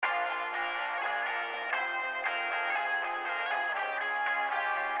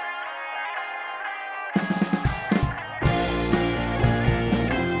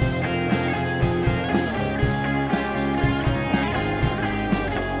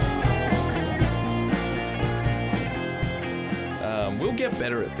get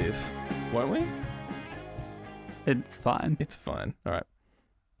better at this, won't we? It's fine. It's fine. All right.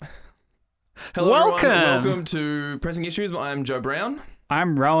 Hello, Welcome. everyone. Welcome to Pressing Issues. I'm Joe Brown.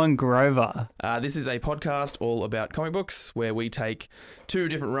 I'm Rowan Grover. This is a podcast all about comic books where we take two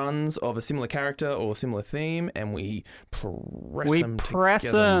different runs of a similar character or similar theme and we press them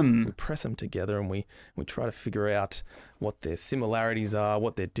together. We press them together and we try to figure out what their similarities are,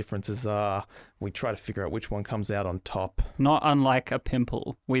 what their differences are. We try to figure out which one comes out on top. Not unlike a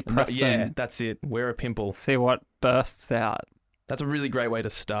pimple. We press them. Yeah, that's it. We're a pimple. See what bursts out. That's a really great way to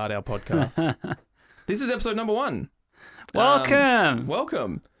start our podcast. This is episode number 1.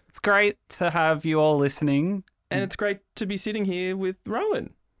 Welcome. It's great to have you all listening. And it's great to be sitting here with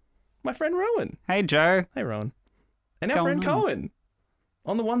Rowan. My friend Rowan. Hey, Joe. Hey, Rowan. And our friend Cohen.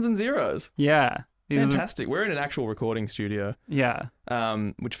 On the ones and zeros. Yeah. Fantastic. We're in an actual recording studio. Yeah.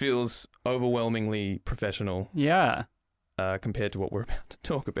 Which feels overwhelmingly professional. Yeah. Compared to what we're about to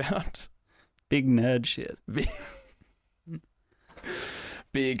talk about. Big nerd shit. Big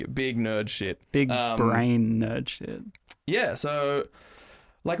nerd shit. Big brain nerd shit. Yeah, so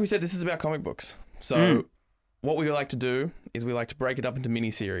like we said, this is about comic books. So what we like to do is we like to break it up into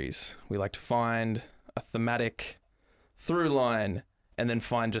mini-series. We like to find a thematic through line and then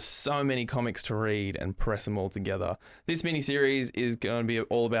find just so many comics to read and press them all together. This mini-series is going to be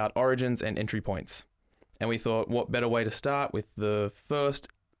all about origins and entry points. And we thought, what better way to start with the first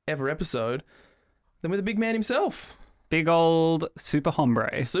ever episode than with the big man himself. Big old super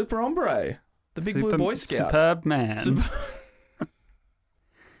hombre. Super hombre. The big blue Boy Scout. Superb man.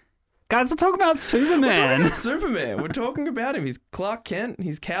 Guys, we're talking about Superman. We're talking about Superman. We're talking about him. He's Clark Kent.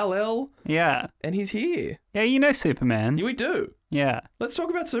 He's Kal-El. Yeah. And he's here. Yeah, you know Superman. Yeah, we do. Yeah. Let's talk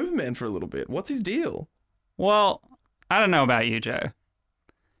about Superman for a little bit. What's his deal? Well, I don't know about you, Joe.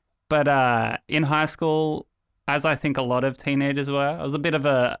 But in high school, as I think a lot of teenagers were, I was a bit of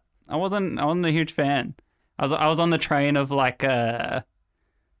a... I wasn't a huge fan. I was on the train of like...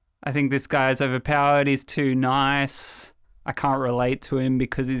 I think this guy's overpowered. He's too nice. I can't relate to him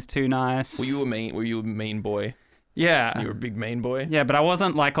because he's too nice. Were you a mean boy? Yeah. You were a big mean boy? Yeah, but I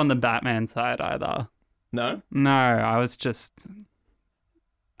wasn't like on the Batman side either. No? No, I was just...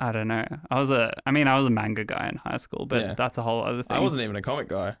 I don't know. I was a manga guy in high school, but that's a whole other thing. I wasn't even a comic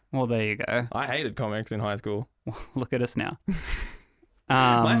guy. Well, there you go. I hated comics in high school. Look at us now.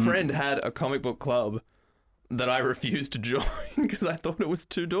 My friend had a comic book club that I refused to join because I thought it was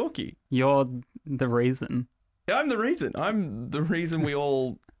too dorky. You're the reason. I'm the reason. I'm the reason we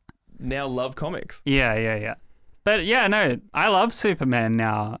all now love comics. Yeah. But yeah, no, I love Superman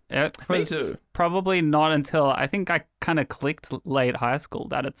now. It was Me too. Probably not until I think I kind of clicked late high school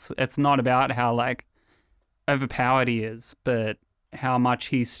that it's not about how like overpowered he is, but how much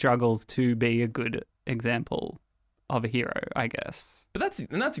he struggles to be a good example of a hero, I guess. But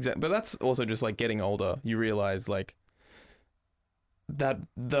that's also just like getting older. You realize like that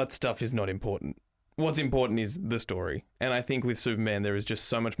stuff is not important. What's important is the story. And I think with Superman there is just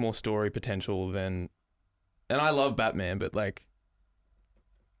so much more story potential than, and I love Batman, but like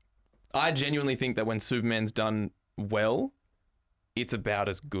I genuinely think that when Superman's done well, it's about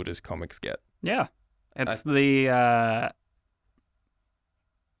as good as comics get. Yeah. It's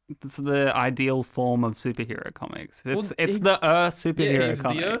the ideal form of superhero comics. It's the superhero he's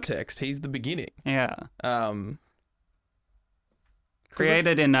comic. the text. He's the beginning. Yeah.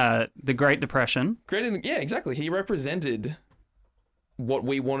 Created in the Great Depression. Yeah, exactly. He represented what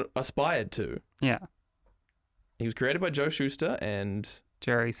we aspired to. Yeah. He was created by Joe Shuster and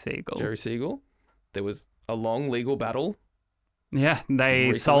Jerry Siegel. There was a long legal battle. Yeah,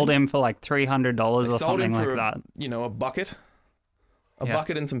 they sold him for like $300 or something like that. A bucket. A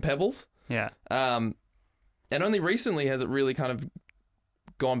bucket and some pebbles. Yeah. And only recently has it really kind of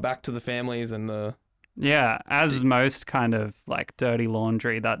gone back to the families and the... Yeah, as most kind of like dirty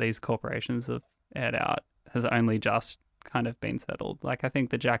laundry that these corporations have aired out has only just kind of been settled. Like I think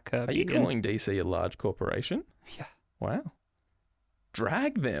the Jack Kirby... Are you calling DC a large corporation? Yeah. Wow.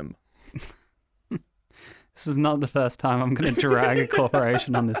 Drag them. This is not the first time I'm going to drag a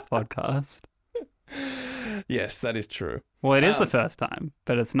corporation on this podcast. Yes, that is true. Well, it is the first time,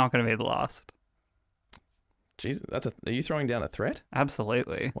 but it's not going to be the last. Jesus, are you throwing down a threat?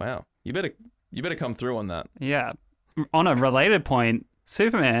 Absolutely. Wow. You better come through on that. Yeah. On a related point,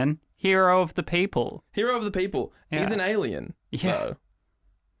 Superman, hero of the people. Hero of the people. Yeah. He's an alien. Yeah. Though.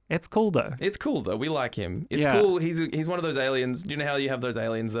 It's cool though. It's cool though. We like him. It's cool. He's one of those aliens. Do you know how you have those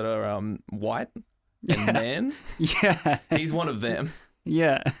aliens that are white and man? Yeah. He's one of them.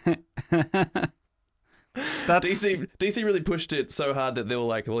 Yeah. DC really pushed it so hard that they were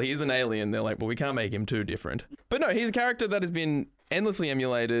like, well, he's an alien. They're like, well, we can't make him too different. But no, he's a character that has been endlessly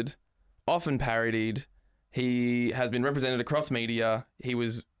emulated, often parodied. He has been represented across media. He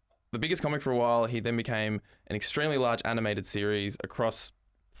was the biggest comic for a while. He then became an extremely large animated series across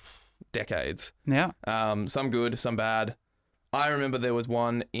decades. Yeah. Some good, some bad. I remember there was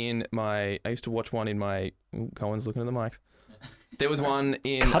one I used to watch one in my... Ooh, Cohen's looking at the mics. There was one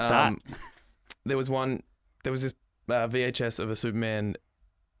in... Cut that. There was this VHS of a Superman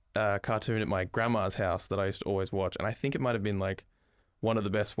cartoon at my grandma's house that I used to always watch. And I think it might have been like one of the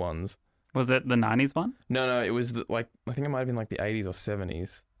best ones. Was it the 90s one? No, it was I think it might have been like the 80s or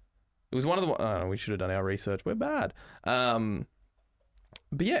 70s. It was one of the... Oh, we should have done our research. We're bad. But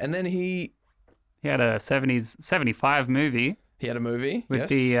yeah, and then he had a 75 movie. He had a movie, with yes.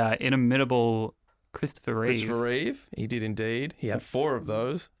 the inimitable Christopher Reeve. Christopher Reeve, he did indeed. He had 4 of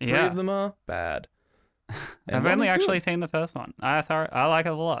those. 3 Yeah. of them are bad. And I've one only is actually good. seen the first one. I like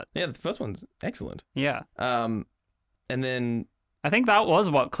it a lot. Yeah, the first one's excellent. Yeah. And then... I think that was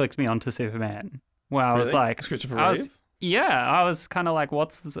what clicked me onto Superman. Where I was Really? like... Christopher I Reeve? was, yeah, I was kind of like,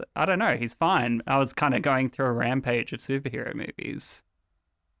 what's this? I don't know. He's fine. I was kind of going through a rampage of superhero movies.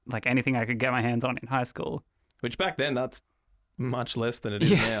 Like anything I could get my hands on in high school. Which back then, that's much less than it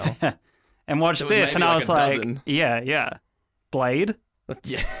is now. And watched There was this, and maybe I like was a like, dozen. yeah. Blade,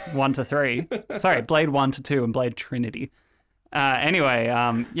 Yeah. 1 to 3. Sorry, Blade 1 to 2 and Blade Trinity. Anyway,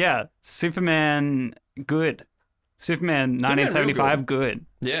 yeah, Superman, good. Superman Superman, real 1975, good.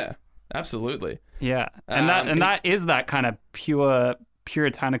 Yeah, absolutely. Yeah, and that is that kind of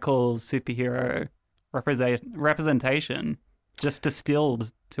puritanical superhero representation, just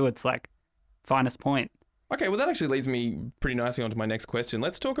distilled to its like finest point. Okay, well, that actually leads me pretty nicely onto my next question.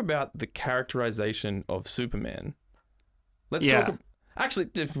 Let's talk about the characterization of Superman. Let's talk... Actually,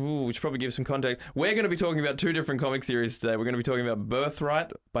 we should probably give some context. We're going to be talking about 2 different comic series today. We're going to be talking about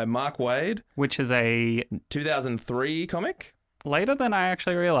Birthright by Mark Waid, Which is a 2003 comic. later than I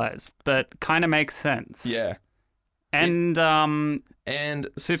actually realized, but kind of makes sense. Yeah. And And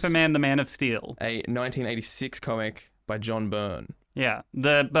Superman, the Man of Steel. a 1986 comic by John Byrne. Yeah.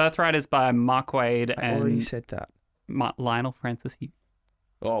 The Birthright is by Mark Waid I already and said that. Lionel Francis Hughes.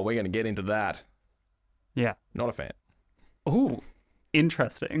 Oh, we're going to get into that. Yeah. Not a fan. Ooh,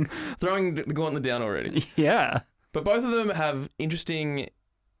 interesting. Throwing the gauntlet down already. Yeah. But both of them have interesting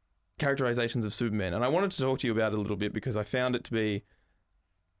characterizations of Superman. And I wanted to talk to you about it a little bit because I found it to be,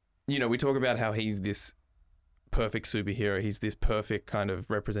 we talk about how he's this perfect superhero. He's this perfect kind of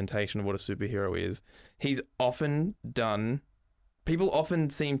representation of what a superhero is. He's often done... People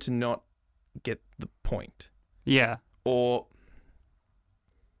often seem to not get the point. Yeah. Or...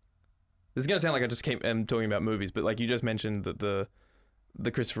 This is going to sound like I just am talking about movies, but like you just mentioned that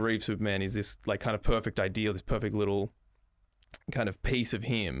the Christopher Reeve Superman is this like kind of perfect ideal, this perfect little kind of piece of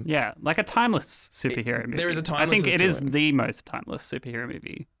him. Yeah. Like a timeless superhero movie. There is a I think timelessness it to is it. the most timeless superhero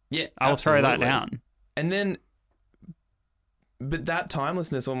movie. Yeah, I'll throw that absolutely. down. And then, but that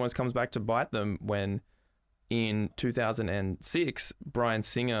timelessness almost comes back to bite them when in 2006, Bryan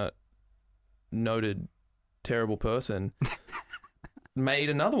Singer, noted terrible person, made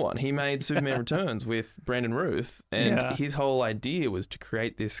another one. He made Superman Returns with Brandon Routh, and his whole idea was to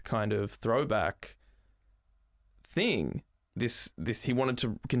create this kind of throwback thing. This he wanted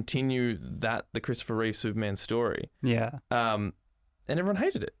to continue the Christopher Reeve Superman story. Yeah. And everyone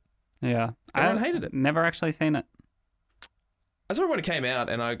hated it. Yeah. Everyone hated it. Never actually seen it. I saw it when it came out,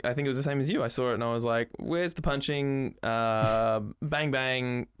 and I think it was the same as you. I saw it and I was like, where's the punching? Bang,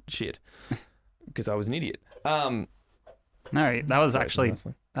 bang, shit. Because I was an idiot. No, that was actually,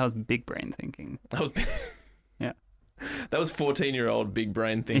 Honestly. that was big brain thinking. That was, Yeah. That was 14-year-old big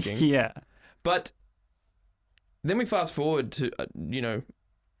brain thinking. Yeah. But then we fast forward to,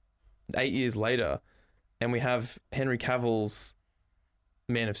 8 years later, and we have Henry Cavill's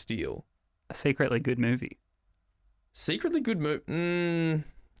Man of Steel. A secretly good movie. Secretly good movie.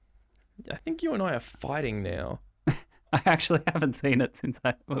 I think you and I are fighting now. I actually haven't seen it since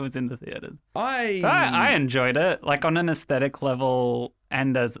I was in the theaters. I enjoyed it, like on an aesthetic level,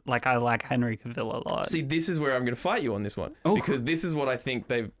 and as like I like Henry Cavill a lot. See, this is where I'm going to fight you on this one. Oh. Because this is what I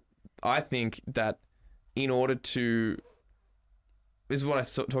think I think that in order to... This is what I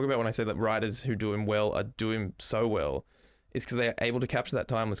talk about when I say that writers who do him well are doing him so well, is because they are able to capture that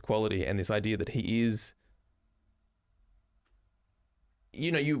timeless quality and this idea that he is...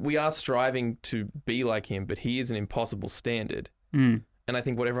 we are striving to be like him, but he is an impossible standard. Mm. And I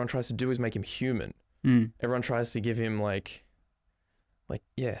think what everyone tries to do is make him human. Mm. Everyone tries to give him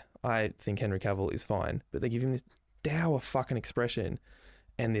yeah, I think Henry Cavill is fine, but they give him this dour fucking expression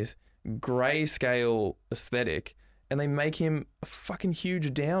and this grayscale aesthetic, and they make him a fucking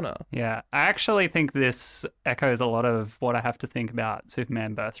huge downer. Yeah. I actually think this echoes a lot of what I have to think about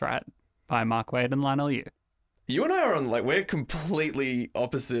Superman Birthright by Mark Waid and Lionel Yu. You and I are on, like, we're completely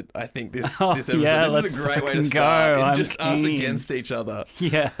opposite, I think, this Oh, episode. yeah, This is let's a great way to fucking start. go. It's I'm just us keen. against each other.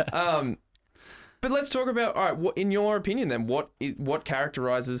 Yeah. But let's talk about, all right, what, in your opinion then, what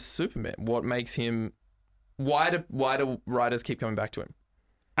characterizes Superman? What makes him, why do writers keep coming back to him?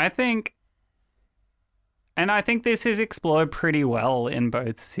 I think this is explored pretty well in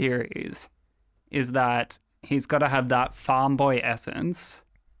both series, is that he's got to have that farm boy essence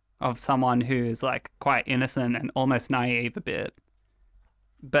of someone who's like quite innocent and almost naive a bit,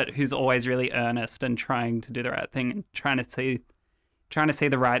 but who's always really earnest and trying to do the right thing and trying to see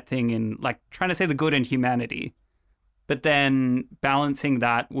the right thing in, like, trying to see the good in humanity, but then balancing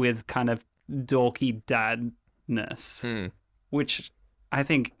that with kind of dorky dadness, which I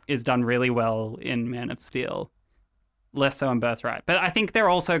think is done really well in Man of Steel, less so in Birthright. But I think they're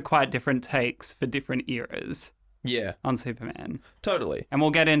also quite different takes for different eras. Yeah. On Superman. Totally. And we'll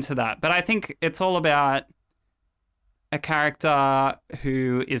get into that. But I think it's all about a character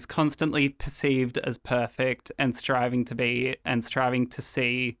who is constantly perceived as perfect and striving to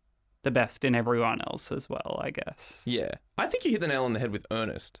see the best in everyone else as well, I guess. Yeah. I think you hit the nail on the head with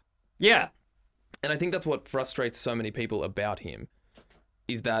earnest. Yeah. And I think that's what frustrates so many people about him,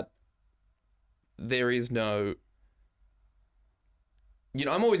 is that there is no... You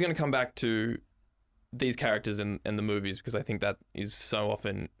know, I'm always going to come back to these characters in the movies because I think that is so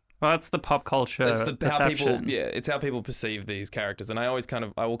often... Well, that's the pop culture perception. It's how people perceive these characters. And I always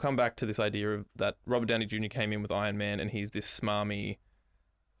I will come back to this idea of that Robert Downey Jr. came in with Iron Man and he's this smarmy,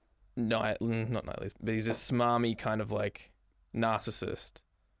 not nihilist, but he's this smarmy kind of like narcissist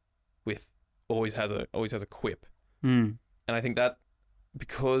with always has a quip. And I think that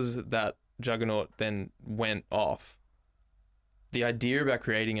because that Juggernaut then went off, the idea about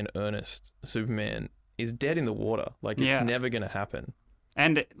creating an earnest Superman is dead in the water. Like, it's never going to happen.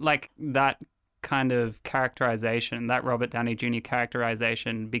 And, like, that kind of characterization, that Robert Downey Jr.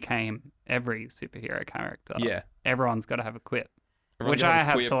 characterization became every superhero character. Yeah. Everyone's got to have a quip. Everyone's which I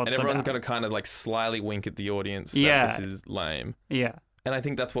have thoughts about. And everyone's got to kind of, like, slyly wink at the audience that this is lame. Yeah. And I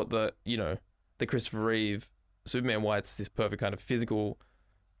think that's what the Christopher Reeve Superman, why it's this perfect kind of physical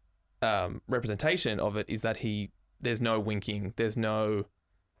representation of it, is that there's no winking. There's no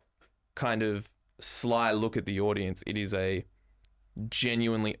kind of sly look at the audience. It is a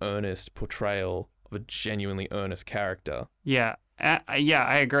genuinely earnest portrayal of a genuinely earnest character. Yeah.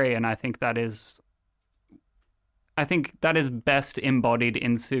 I agree. And I think that is best embodied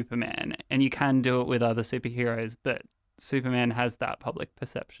in Superman. And you can do it with other superheroes, but Superman has that public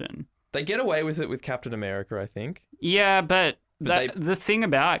perception. They get away with it with Captain America, I think. Yeah, but the thing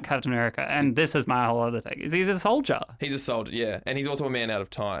about Captain America, and this is my whole other take, is he's a soldier. He's a soldier, yeah. And he's also a man out of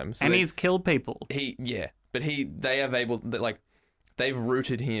time. So and he's killed people. They've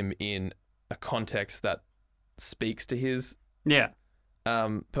rooted him in a context that speaks to his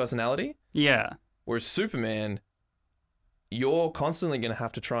personality. Yeah. Whereas Superman, you're constantly going to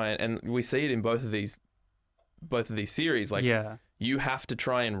have to try and we see it in both of these series. Like, you have to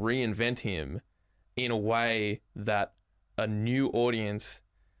try and reinvent him in a way that a new audience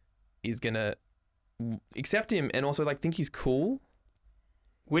is going to accept him and also, like, think he's cool.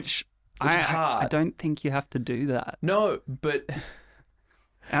 Which is hard. I don't think you have to do that. No, but...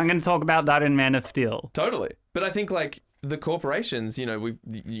 I'm going to talk about that in Man of Steel. Totally. But I think, like, the corporations,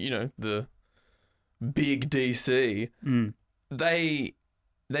 the big DC, they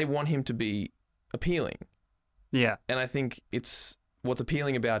want him to be appealing. Yeah. And I think what's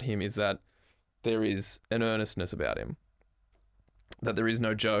appealing about him is that there is an earnestness about him. That there is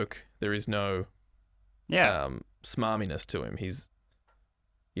no joke. There is no smarminess to him. He's,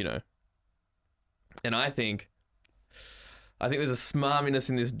 and I think there's a smarminess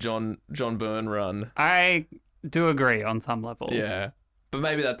in this John Byrne run. I do agree on some level. Yeah. But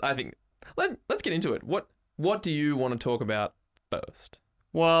maybe let's get into it. What do you want to talk about first?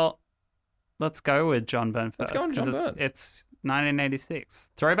 Well, let's go with John Byrne first. Let's go on John Byrne. It's 1986.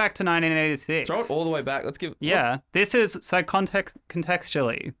 Throwback to 1986. Throw it all the way back. Let's give... Yeah. This is... So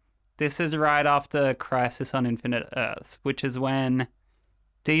contextually, this is right after Crisis on Infinite Earths, which is when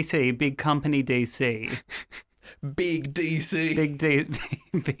DC, big company DC... Big DC.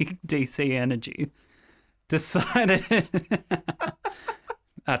 Big DC Energy decided...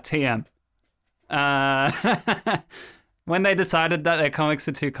 TM. When they decided that their comics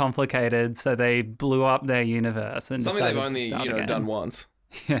are too complicated, so they blew up their universe and something they've only again. Done once.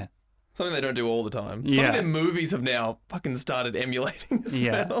 Yeah, something they don't do all the time. Some of their movies have now fucking started emulating as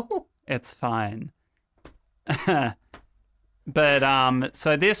well. It's fine. But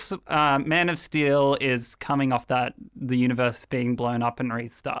so this Man of Steel is coming off the universe being blown up and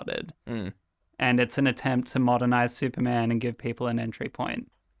restarted. And it's an attempt to modernize Superman and give people an entry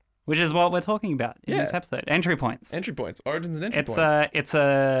point, which is what we're talking about in this episode. Entry points. Entry points. Origins and entry points. It's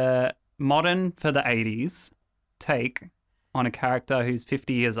a modern for the 80s take on a character who's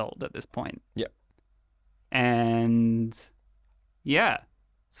 50 years old at this point. Yep. And yeah.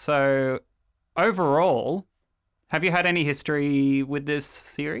 So overall, have you had any history with this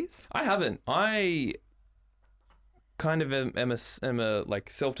series? I haven't. I kind of am a like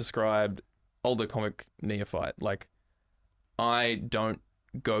self-described older comic neophyte. Like, I don't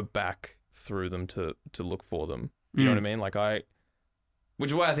go back through them to look for them. You know what I mean? Like,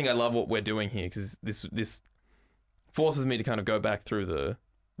 which is why I think I love what we're doing here, because this forces me to kind of go back through the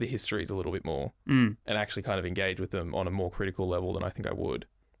histories a little bit more and actually kind of engage with them on a more critical level than I think I would.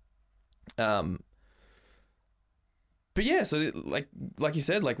 But yeah, so like you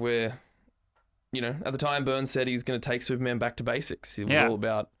said, like we're, you know, at the time Burns said he's going to take Superman back to basics. It was all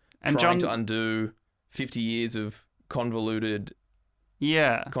about trying to undo 50 years of convoluted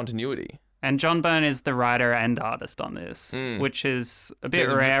continuity. And John Byrne is the writer and artist on this, which is a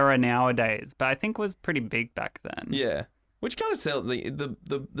bit rarer nowadays, but I think was pretty big back then. Yeah, which kind of sells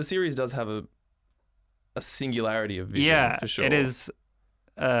the series does have a singularity of vision, for sure. It is.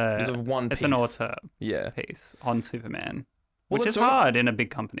 It's of one piece. It's an author piece on Superman, which is hard in a big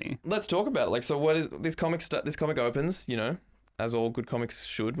company. Let's talk about it. Like, so what is this comic? This comic opens, you know, as all good comics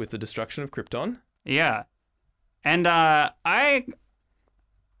should, with the destruction of Krypton. Yeah, and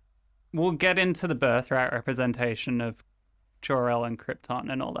we'll get into the Birthright representation of Jor-El and Krypton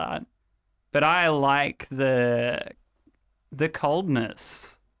and all that, but I like the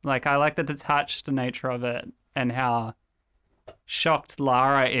coldness. Like, I like the detached nature of it and how shocked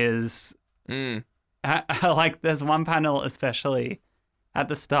Lara is. I like, there's one panel especially at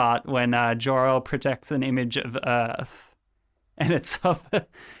the start when Jor-El projects an image of Earth, and it's of a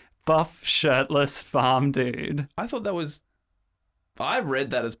buff, shirtless farm dude. I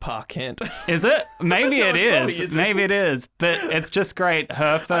read that as Pa Kent. Is it? Maybe it is. Maybe it is. But it's just great.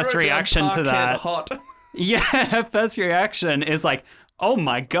 Her first reaction to that. Hot. Yeah, her first reaction is like, oh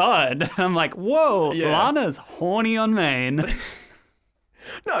my God. I'm like, whoa, Lana's horny on Maine.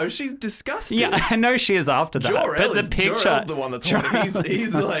 No, she's disgusting. Yeah, I know she is after that. Jor-El but the picture. Jor-El's the one that's horny.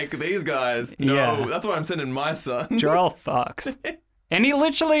 He's like, these guys. No, that's why I'm sending my son. Jor-El fucks. And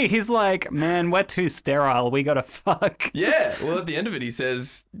he's like, man, we're too sterile. We gotta fuck. Yeah. Well, at the end of it, he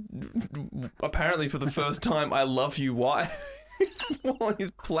says, apparently for the first time, I love you. Why? While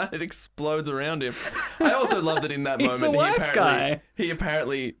his planet explodes around him. I also love that in that moment, he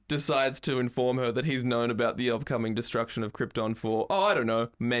apparently decides to inform her that he's known about the upcoming destruction of Krypton for, I don't know,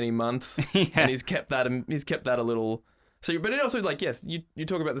 many months. And he's kept that a little. So, but it also, like, yes, you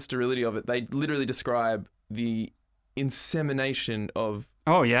talk about the sterility of it. They literally describe the insemination of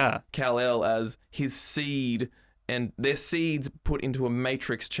Kal-El as his seed, and their seeds put into a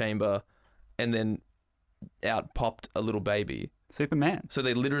matrix chamber, and then out popped a little baby. Superman. So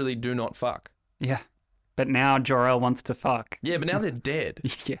they literally do not fuck. Yeah. But now Jor-El wants to fuck. Yeah, but now they're dead.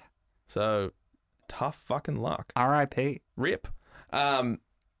 Yeah. So tough fucking luck. R.I.P. Rip. And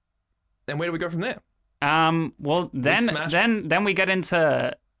where do we go from there? Well, then we get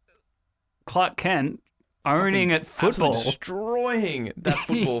into Clark Kent owning at football. Absolutely destroying that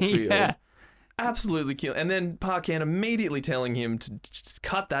football field. Yeah. Absolutely kill. And then Pa Kent immediately telling him to just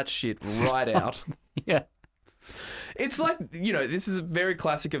cut that shit right out. Yeah. It's like, you know, this is very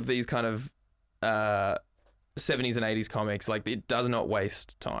classic of these kind of 70s and 80s comics. Like, it does not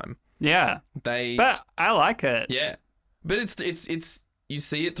waste time. Yeah. But I like it. Yeah. But it's you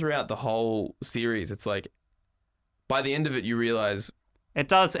see it throughout the whole series. It's like, by the end of it, you realize it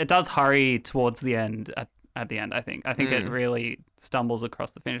does hurry towards the end at the end, I think. I think it really stumbles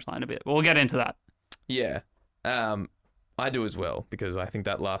across the finish line a bit. We'll get into that. Yeah. I do as well, because I think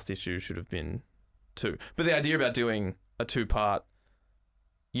that last issue should have been 2. But the idea about doing a 2-part,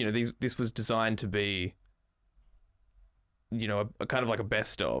 you know, this was designed to be, you know, a kind of like a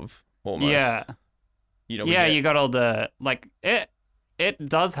best of almost. Yeah. You know, you got all the, like, it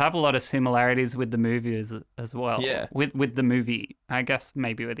does have a lot of similarities with the movies as well. Yeah. With the movie. I guess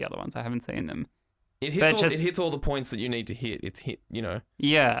maybe with the other ones. I haven't seen them. It hits all the points that you need to hit. It's hit, you know.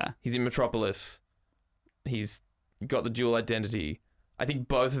 Yeah. He's in Metropolis. He's got the dual identity. I think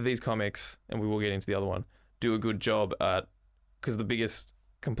both of these comics, and we will get into the other one, do a good job at, because the biggest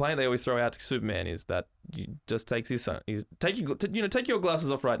complaint they always throw out to Superman is that he just takes his son. Take your glasses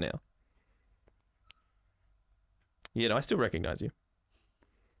off right now. Yeah, no, I still recognize you.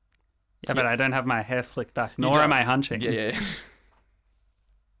 Yeah, but I don't have my hair slicked back, You nor don't. am I hunching. Yeah.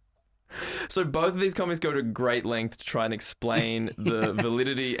 So both of these comics go to great length to try and explain the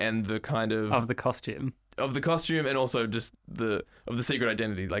validity and the kind Of the costume. of the costume, and also just the secret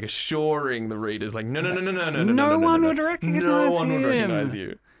identity, like assuring the readers, like no. No one would recognize No one would him. recognize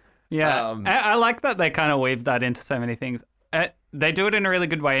you. Yeah, I like that they kind of weave that into so many things. They do it in a really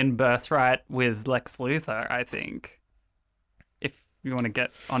good way in Birthright with Lex Luthor, I think. If you want to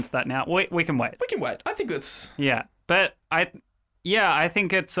get onto that now, we can wait. We can wait. I think that's Yeah, but I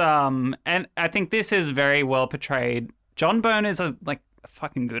think it's and I think this is very well portrayed. John Byrne is a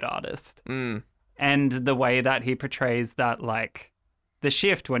fucking good artist, and the way that he portrays that, like the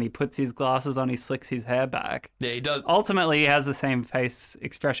shift when he puts his glasses on, he slicks his hair back. Yeah, he does. Ultimately, he has the same face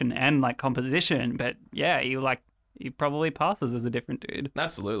expression and like composition, but yeah, he probably passes as a different dude.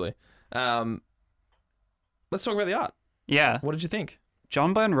 Absolutely. Let's talk about the art. Yeah, What did you think?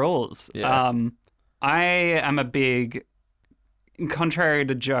 John Byrne rules. Yeah. I am a big, contrary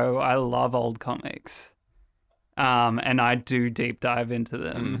to Joe, I love old comics. And I do deep dive into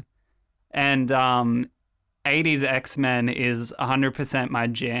them. And 80s X-Men is 100% my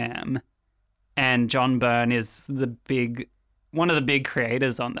jam. And John Byrne is one of the big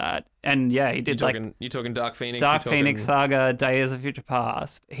creators on that. And yeah, he did You talking Dark Phoenix? Dark Phoenix Saga, Days of Future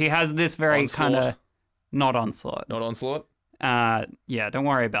Past. He has this very kind of not Onslaught. Not Onslaught? Yeah, don't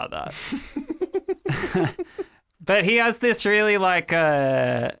worry about that. But he has this really like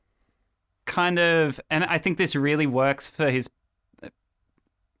kind of, and I think this really works for his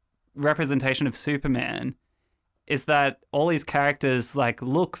representation of Superman, is that all these characters like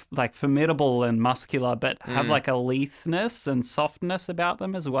look like formidable and muscular, but have like a litheness and softness about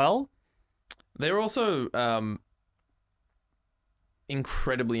them as well. They're also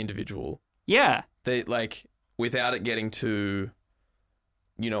incredibly individual. Yeah. They like, without it getting too,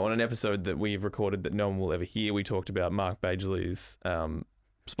 on an episode that we've recorded that no one will ever hear, we talked about Mark Bagley's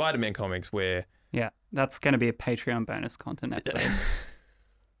Spider-Man comics, where that's going to be a Patreon bonus content episode.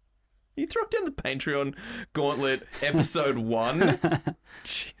 you throw down the Patreon gauntlet episode 1.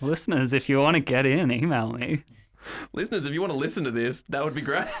 Jeez. Listeners, if you want to get in, email me. Listeners, if you want to listen to this, that would be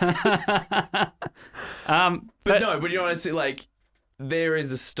great. But no, you know what I say, like, there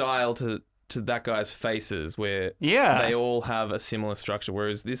is a style to that guy's faces where they all have a similar structure,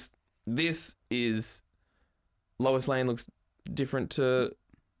 whereas this is Lois Lane looks different to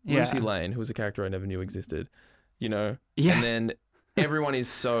Lucy Lane, who was a character I never knew existed, and then everyone is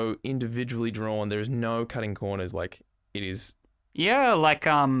so individually drawn. There's no cutting corners. Like, it is. Yeah, like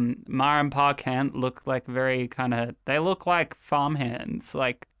Ma and Pa Kent look like very kind of, they look like farmhands.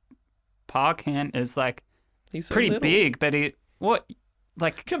 Like, Pa Kent is like He's so pretty little. big, but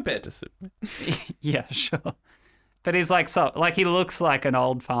Compared to Superman. yeah, sure. But he's like, he looks like an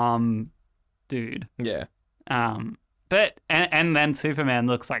old farm dude. Yeah. But and then Superman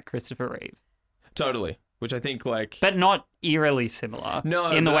looks like Christopher Reeve. Totally. Which I think, like, but not eerily similar.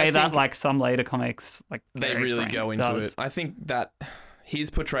 No, in the but way I that think like some later comics, like they Gary really Frank go into does. it. I think that his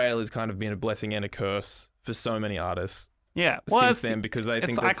portrayal has kind of been a blessing and a curse for so many artists Yeah, well, since then, because I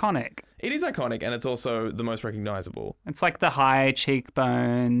think it's that's iconic. It is iconic, and it's also the most recognizable. It's like the high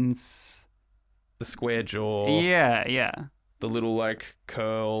cheekbones, The square jaw. Yeah. The little like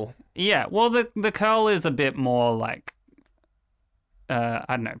curl. Yeah, well, the curl is a bit more like, I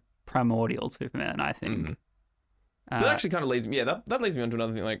don't know, primordial Superman, I think. That actually kind of leads me. Yeah, that leads me on to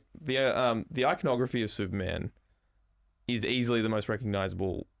another thing. Like the iconography of Superman is easily the most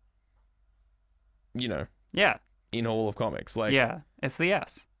recognizable. Yeah. In all of comics, like it's the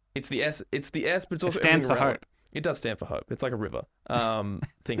S. It's the S. It's the S, but it's also it stands for everything around hope. It does stand for hope. It's like a river.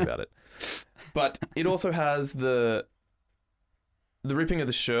 Think about it. But it also has the ripping of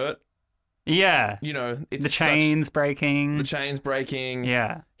the shirt. Yeah. It's the chains breaking. The chains breaking.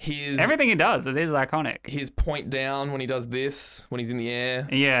 Yeah. Everything he does, it is iconic. His point down when he does this, when he's in the air.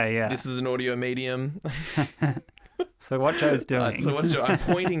 Yeah. This is an audio medium. So what Joe's doing? So what's Joe? I'm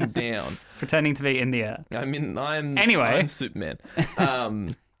pointing down. Pretending to be in the air. I'm Superman.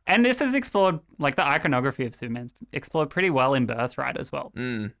 And this is explored, like the iconography of Superman's explored pretty well in Birthright as well.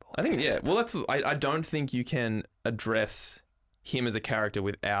 I think, yeah. Well, I don't think you can address him as a character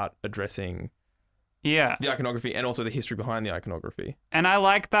without addressing the iconography and also the history behind the iconography. And I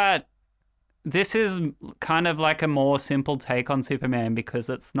like that this is kind of like a more simple take on Superman, because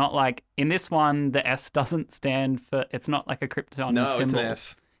it's not like, in this one, the S doesn't stand for, it's not like a Krypton symbol. No, it's an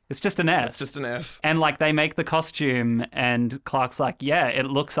S. It's just an S. It's just an S. And like they make the costume and Clark's like, yeah, it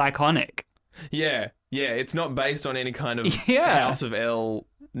looks iconic. Yeah. It's not based on any kind of House of L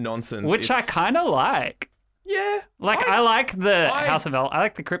nonsense. Which I kind of like. Yeah. Like, I like the I- House of L. I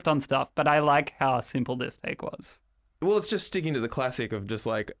like the Krypton stuff, but I like how simple this take was. Well, it's just sticking to the classic of just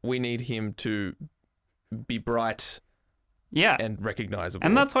like, we need him to be bright Yeah. and recognizable.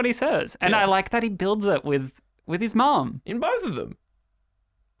 And that's what he says. And Yeah. I like that he builds it with his mom. in both of them.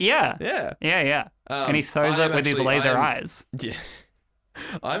 Yeah. Yeah. Yeah. And he sews it with his laser eyes. Yeah.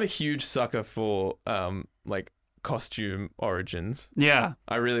 I'm a huge sucker for like costume origins. Yeah.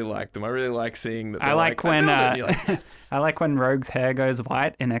 I really like them. I really like seeing that. I like when I built it, and you're like, yes. I like when Rogue's hair goes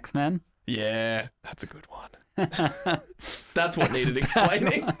white in X-Men. Yeah, that's a good one. That's what needed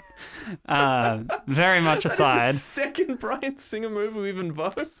explaining. Very much That is aside. the second Bryan Singer movie we've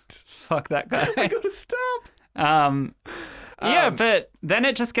invoked. Fuck that guy. I gotta stop. Yeah, but then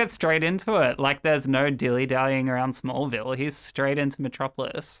it just gets straight into it. Like, there's no dilly-dallying around Smallville. He's straight into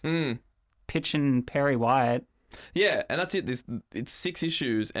Metropolis. Pitching Perry White. Yeah, and that's it. It's 6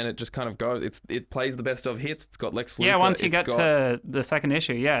 issues, and it just kind of goes. It plays the best of hits. It's got Lex Luthor. Yeah, once you get got, to the second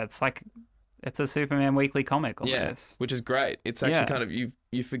issue, yeah, it's like it's a Superman weekly comic almost. yeah, which is great. It's actually Yeah. kind of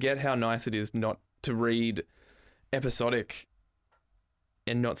you forget how nice it is not to read episodic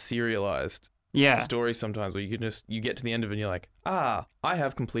and not serialized Yeah. stories sometimes, where you get to the end of it and you're like, I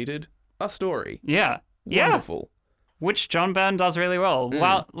have completed a story. Yeah. Yeah. Wonderful. Which John Byrne does really well.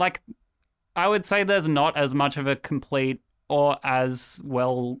 Well, like, I would say there's not as much of a complete or as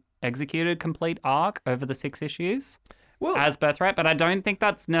well executed complete arc over the 6 issues Well, as Birthright, but I don't think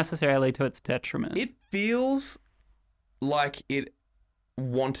that's necessarily to its detriment. it feels like it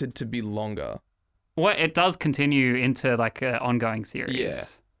wanted to be longer. Well, it does continue into like an ongoing series. Yeah.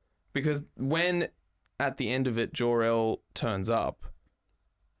 Because when at the end of it, Jor-El turns up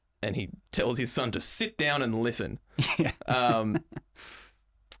and he tells his son to sit down and listen. Yeah.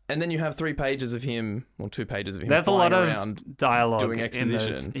 And then you have 3 pages of him, or 2 pages of him There's a lot flying around of dialogue doing in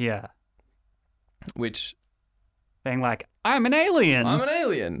exposition. those, yeah. which Being like, I'm an alien. I'm an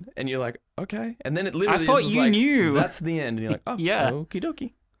alien. And you're like, okay. And then it literally I thought is just you like, knew. that's the end. And you're like, oh, Yeah. okie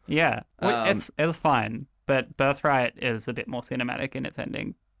dokie. Yeah. Well, Um, it's fine. But Birthright is a bit more cinematic in its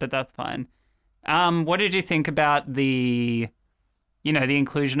ending. But that's fine. What did you think about the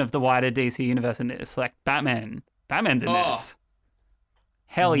inclusion of the wider DC universe in this? Like, Batman's in Oh. this.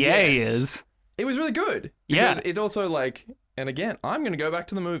 Hell yeah, he Yes. is. It was really good. Yeah. Because it also like, and again, I'm going to go back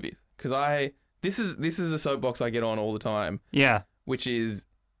to the movies because this is a soapbox I get on all the time, Yeah. which is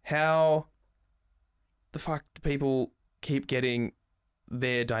how the fuck do people keep getting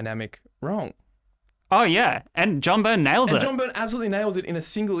their dynamic wrong? Oh, yeah. And John Byrne nails And it. John Byrne absolutely nails it in a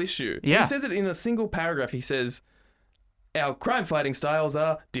single issue. Yeah. He says it in a single paragraph. He says, our crime fighting styles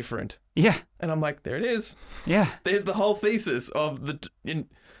are different. Yeah. And I'm like, there it is. Yeah. There's the whole thesis of and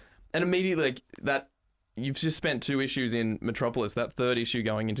immediately like that. You've just spent 2 issues in Metropolis. That 3rd issue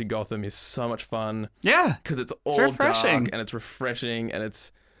going into Gotham is so much fun Yeah. because it's all refreshing. dark and it's refreshing and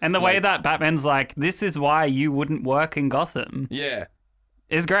it's And the way Like- that Batman's like, this is why you wouldn't work in Gotham yeah.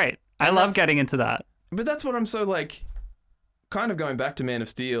 is great. I And love that's- getting into that. But that's what I'm so like, kind of going back to Man of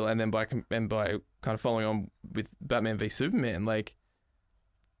Steel and then by kind of following on with Batman v Superman. Like,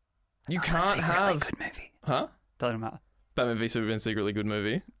 you can't have good movie. huh? Doesn't matter. Batman v Superman secretly good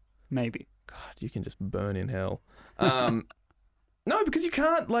movie. Maybe. God, you can just burn in hell. No, because you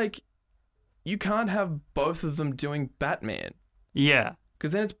can't have both of them doing Batman Yeah.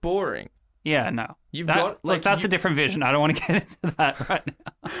 because then it's boring. Yeah, no. You've That- got like look, that's you- a different vision. I don't want to get into that right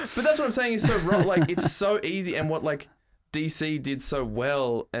now. But that's what I'm saying is so wrong. Like it's so easy, and what like DC did so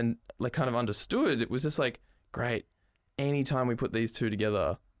well and like kind of understood, it was just like great. Anytime we put these 2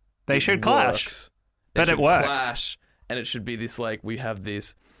 together, They it should clash. works. But it should works. Clash, and it should be this like we have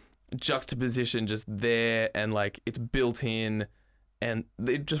this juxtaposition just there, and like it's built in, and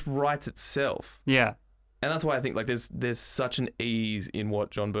it just writes itself. Yeah. And that's why I think like there's such an ease in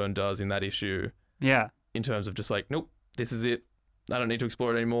what John Byrne does in that issue Yeah. in terms of just like, nope, this is it. I don't need to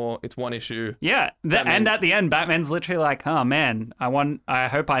explore it anymore. It's one issue. Yeah. Batman- And at the end, Batman's literally like, oh man, I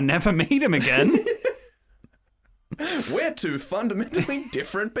hope I never meet him again. We're 2 fundamentally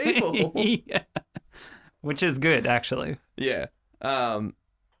different people. Yeah. Which is good, actually. Yeah.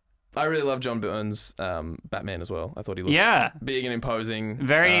 I really love John Byrne's Batman as well. I thought he looked Yeah. big and imposing.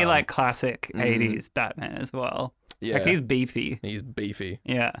 Very like classic 80s Batman as well. Yeah. Like he's beefy. He's beefy.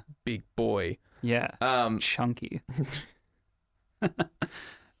 Yeah. Big boy. Yeah. Um, Chunky.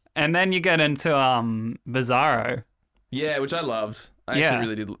 And then you get into Bizarro. yeah, which I loved. I Yeah. actually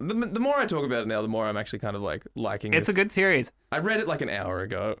really did. The more I talk about it now, the more I'm actually kind of like liking It's this. a good series. I read it like an hour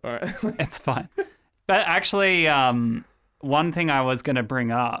ago. All right. It's fine. But actually, one thing I was going to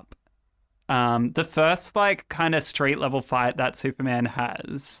bring up, the first like kind of street level fight that Superman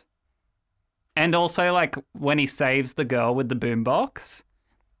has, And also, like, when he saves the girl with the boombox,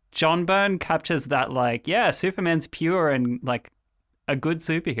 John Byrne captures that, like, yeah, Superman's pure and, like, a good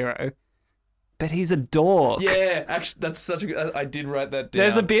superhero, but he's a dork. Yeah, actually, that's such a good... I did write that down.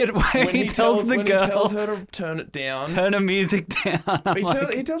 There's a bit where when he tells the girl... He tells her to turn it down. Turn her music down. He tells her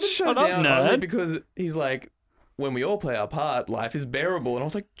to turn it down nerd. only because he's like, when we all play our part, life is bearable. And I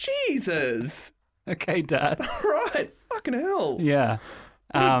was like, Jesus. Okay, Dad. Right, fucking hell. Yeah.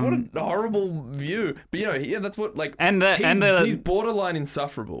 What a horrible view. But, you know, yeah, that's what, like, he's borderline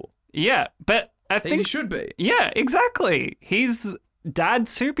insufferable. Yeah, but I think... He should be. Yeah, exactly. He's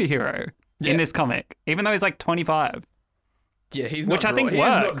Dad's superhero in this comic, even though he's, like, 25. Yeah, he's Which not I think he's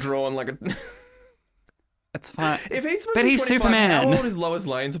works. not drawn like a... It's fine. If he's supposed but to be he's 25, Superman. how old is Lois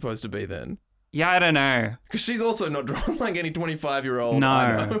Lane supposed to be then? Yeah, I don't know. Because she's also not drawn like any 25-year-old.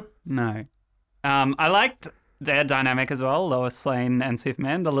 I know. No. I liked their dynamic as well, Lois Lane and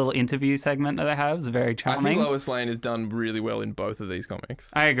Superman. The little interview segment that they have is very charming. I think Lois Lane is done really well in both of these comics.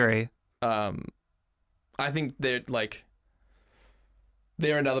 I agree. I think they're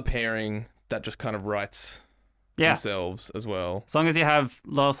another pairing that just kind of writes themselves as well. As long as you have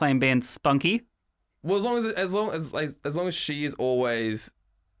Lois Lane being spunky. Well, as long as she is always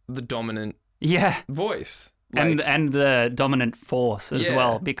the dominant voice. Like, and the dominant force as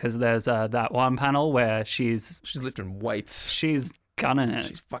well, because there's that one panel where she's lifting weights. She's gunning it.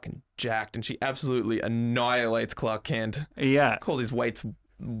 She's fucking jacked, and she absolutely annihilates Clark Kent. Yeah. Calls his weights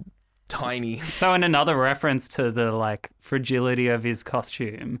tiny. So in another reference to the, like, fragility of his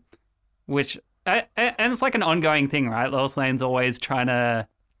costume, which... and it's like an ongoing thing, right? Lois Lane's always trying to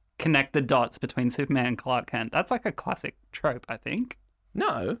connect the dots between Superman and Clark Kent. That's like a classic trope, I think.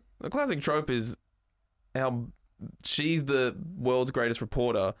 No. The classic trope is how she's the world's greatest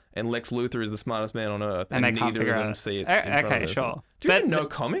reporter and Lex Luthor is the smartest man on Earth, and neither of them see it in front of us. Sure. Do you even know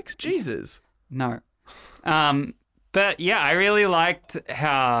comics? Jesus. No. But yeah, I really liked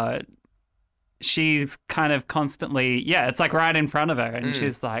how she's kind of constantly, it's like right in front of her, and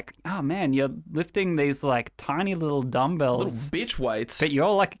she's like, oh man, you're lifting these like tiny little dumbbells. Little bitch weights. But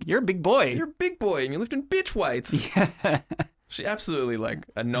you're a big boy. You're a big boy and you're lifting bitch weights. Yeah. She absolutely like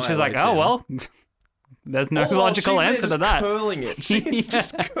annihilates She's like, oh, well, there's no logical answer to that. Curling it. She's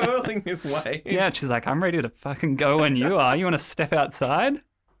just curling his weight. Yeah, she's like, I'm ready to fucking go when you are. You want to step outside?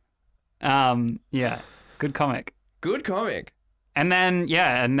 Yeah, good comic. Good comic. And then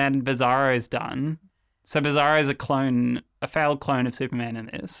Bizarro's done. So Bizarro's a failed clone of Superman in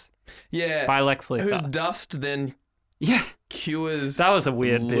this. Yeah. By Lex Luthor. Whose dust then cures that was a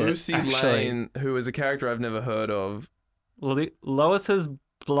weird Lucy bit, Lane, who is a character I've never heard of. Lois's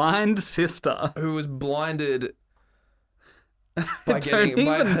blind sister. Who was blinded by a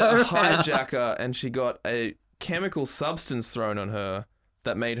hijacker, and she got a chemical substance thrown on her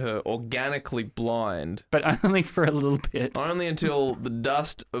that made her organically blind. But only for a little bit. Only until the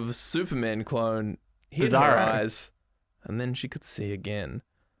dust of a Superman clone hit her eyes, and then she could see again.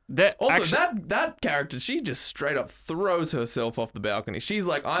 That character, she just straight up throws herself off the balcony. She's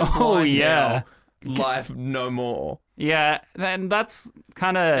like, I'm blind now. Life no more. Yeah, then that's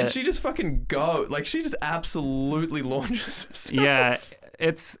kind of... And she just fucking she just absolutely launches herself. Yeah,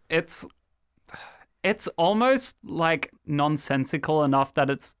 it's almost like nonsensical enough that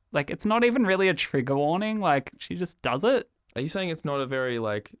it's like it's not even really a trigger warning. Like, she just does it. Are you saying it's not a very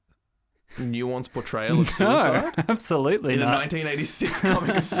like nuanced portrayal of suicide? No, absolutely not. In a 1986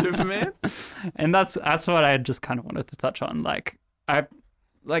 comic of Superman? And that's what I just kind of wanted to touch on.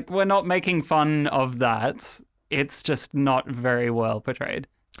 We're not making fun of that. It's just not very well portrayed.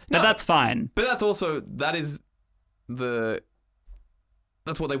 But that's fine. But that's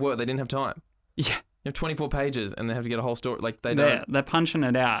what they were. They didn't have time. Yeah. You have 24 pages and they have to get a whole story. Like, they're punching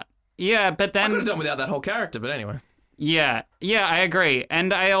it out. Yeah, but then... I could have done without that whole character, but anyway. Yeah, I agree.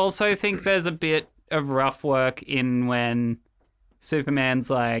 And I also think there's a bit of rough work in when Superman's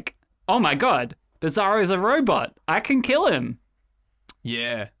like, oh my god, Bizarro's a robot. I can kill him.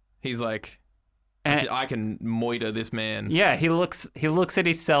 Yeah. He's like... I can moiter this man. Yeah, he looks at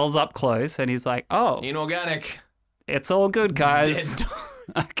his cells up close and he's like, oh. Inorganic. It's all good, guys. Dead.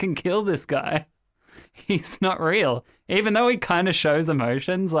 I can kill this guy. He's not real. Even though he kind of shows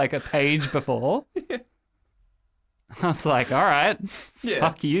emotions like a page before. Yeah. I was like, all right.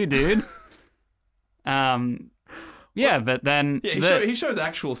 Fuck you, dude. But then... Yeah, he shows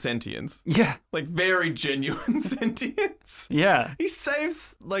actual sentience. Yeah. Like, very genuine sentience. Yeah. He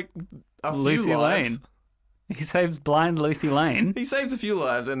saves, like... Lucy few lives. Lane. He saves blind Lucy Lane. He saves a few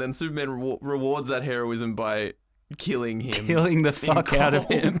lives, and then Superman rewards that heroism by killing him. Killing the fuck out of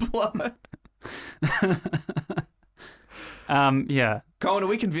him. Blood. Yeah. Cohen, are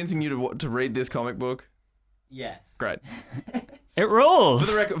we convincing you to read this comic book? Yes. Great. It rules.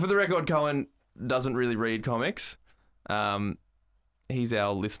 For the record, Cohen doesn't really read comics. He's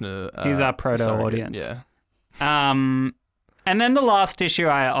our listener. He's our proto surrogate. audience. Yeah. And then the last issue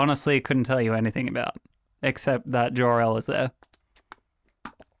I honestly couldn't tell you anything about, except that Jor-El is there.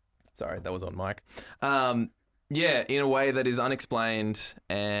 Sorry, that was on mic. Yeah, in a way that is unexplained,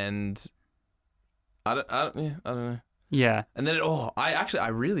 and I don't know. Yeah. And then I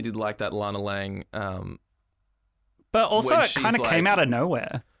really did like that Lana Lang. But also when it kind of came out of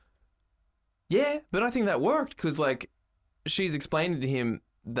nowhere. Yeah, but I think that worked because like she's explaining to him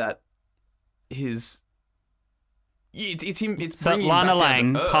that it's him. It's So bringing him Lana back down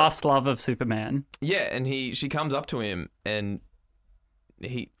Lang, to earth. past love of Superman. Yeah, and she comes up to him and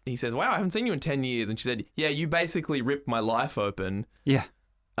he says, "Wow, I haven't seen you in 10 years." And she said, "Yeah, you basically ripped my life open." Yeah.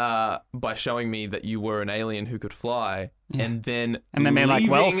 By showing me that you were an alien who could fly, Yeah. and then being like,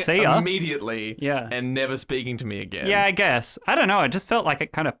 "Well, leaving see ya." immediately, Yeah. and never speaking to me again. Yeah, I guess. I don't know. It just felt like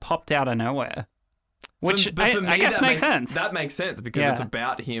it kind of popped out of nowhere. Which For me, I guess that makes sense. That makes sense because Yeah. it's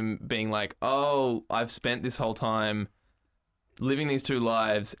about him being like, "Oh, I've spent this whole time living these two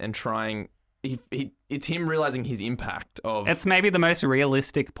lives and trying." It's him realizing his impact of. It's maybe the most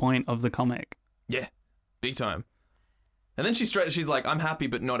realistic point of the comic. Yeah, big time. And then she's like, "I'm happy,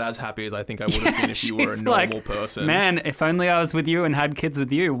 but not as happy as I think I would have been if you were a She's normal like, person." Man, if only I was with you and had kids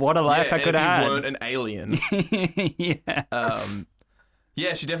with you, what a life I could and if have you had. weren't an alien. Yeah.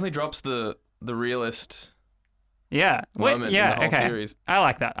 Yeah, she definitely drops the realist Yeah. moment yeah, in the whole okay. series. I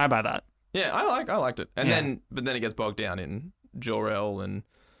like that. I buy that. Yeah, I liked it. And Yeah. then it gets bogged down in Jor-El, and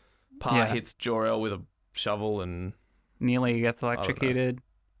Pa Yeah. hits Jor-El with a shovel, and Nearly gets electrocuted.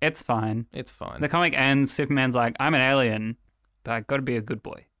 It's fine. it's fine. The comic ends, Superman's like, I'm an alien, but I gotta be a good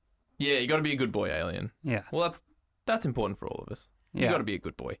boy. Yeah, you got to be a good boy, alien. Yeah. Well, that's important for all of us. You Yeah. got to be a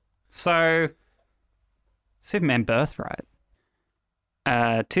good boy. So, Superman Birthright.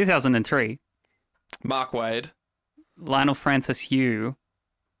 2003. Mark Waid, Lionel Francis Yu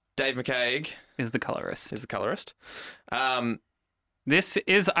Dave McCaig is the colorist. is the colorist. This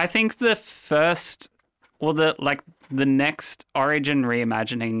is, I think, the first, or the next origin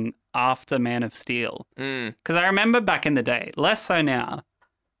reimagining after Man of Steel. Because I remember back in the day, less so now,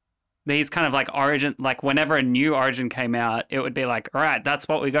 these kind of like origin, like whenever a new origin came out, it would be like, all right, that's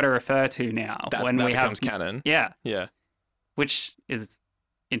what we got to refer to now. That when we becomes have canon. Yeah, Yeah. which is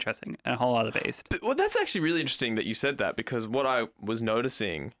interesting and a whole other beast. But, well, that's actually really interesting that you said that, because what I was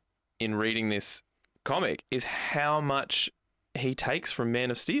noticing in reading this comic is how much he takes from Man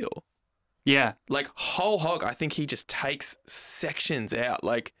of Steel. Yeah, Like, whole hog, I think he just takes sections out.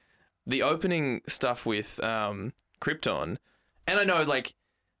 Like, the opening stuff with Krypton, and I know, like,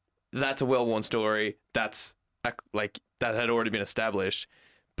 that's a well-worn story. That's, like, that had already been established.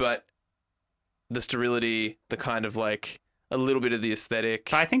 But the sterility, the kind of, like, a little bit of the aesthetic.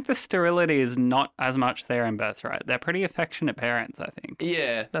 but I think the sterility is not as much there in Birthright. They're pretty affectionate parents, I think.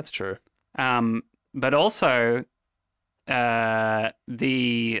 Yeah, that's true. But also,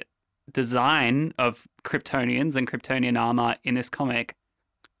 the design of Kryptonians and Kryptonian armor in this comic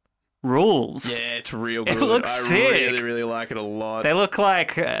rules. Yeah, it's real good. It looks I sick. really, really like it a lot. They look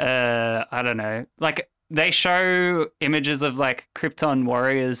like, I don't know, like they show images of like Krypton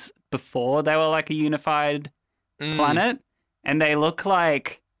warriors before they were like a unified planet, and they look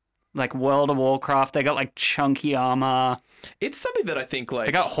like World of Warcraft. They got like chunky armor. It's something that I think, like...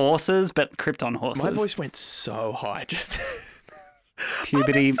 They got horses, but Krypton horses. My voice went so high just...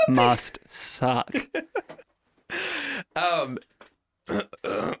 Puberty must suck.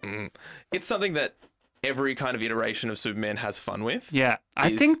 It's something that every kind of iteration of Superman has fun with. Yeah, I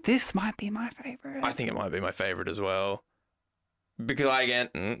Is- think this might be my favorite. I think it might be my favorite as well. Because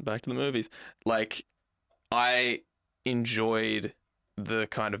back to the movies. Like, I enjoyed the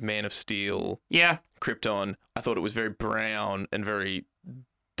kind of Man of Steel Yeah, Krypton. I thought it was very brown and very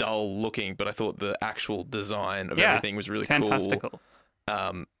dull looking, but I thought the actual design of Yeah, everything was really fantastical.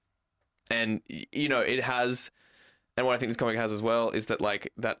 cool. And you know, it has, and what I think this comic has as well is that,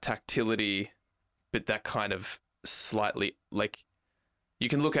 like, that tactility, but that kind of slightly, like, you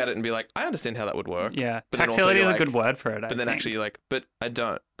can look at it and be like, I understand how that would work. Yeah, But then also tactility is you're a good like- word for it. But then actually, like, but I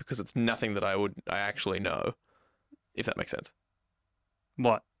don't, because it's nothing that I actually know, if that makes sense.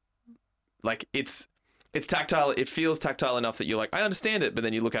 What? Like, it's tactile. It feels tactile enough that you're like, I understand it, but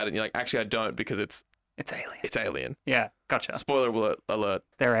then you look at it and you're like, actually, I don't, because it's It's alien. alien. Yeah, gotcha. Spoiler alert.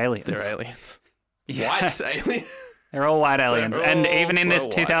 They're aliens. They're aliens. Yeah. White aliens. They're all white aliens. They're And all even in this so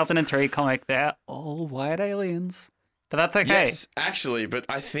white. 2003 comic, they're all white aliens. But that's okay. Yes, actually, but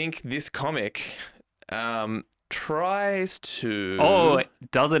I think this comic, tries to. Oh,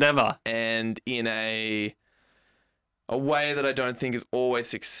 does it ever? And in a way that I don't think is always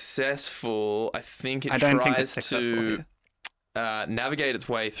successful. I think it I don't think it's tries successful to here. navigate its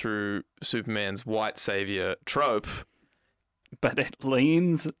way through Superman's white savior trope But it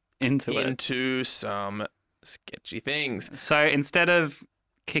leans into it. into some sketchy things. So instead of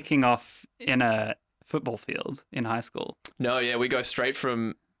kicking off in a football field in high school. No, yeah, we go straight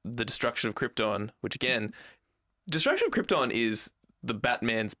from the destruction of Krypton, which again, destruction of Krypton is the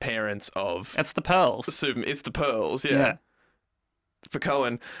Batman's parents of It's the pearls. It's the pearls, yeah. For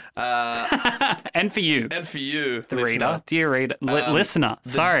Cohen. And for you. And for you, The listener. reader. Dear reader. Listener.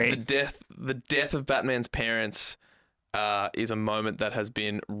 Sorry. The death of Batman's parents is a moment that has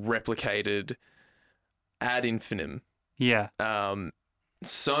been replicated ad infinitum. Yeah.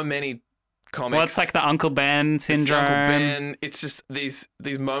 So many comics. Well, it's like the Uncle Ben syndrome. It's Uncle Ben. It's just these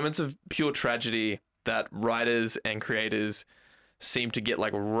moments of pure tragedy that writers and creators seem to get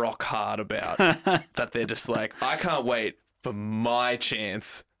like rock hard about. That they're just like, I can't wait for my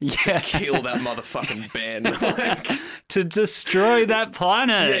chance to kill that motherfucking Ben. Like, to destroy that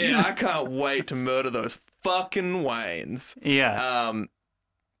planet. yeah, I can't wait to murder those fucking Waynes. Yeah.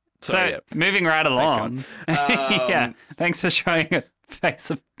 So yeah. Moving right along. Thanks, yeah. Thanks for showing a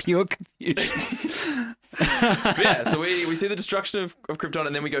face of pure confusion. But yeah, so we see the destruction of Krypton,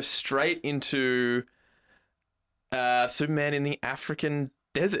 and then we go straight into Superman in the African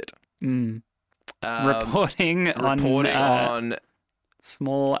desert. Reporting on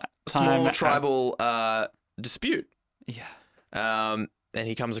small tribal dispute. Yeah. And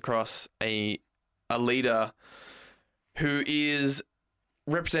he comes across a leader who is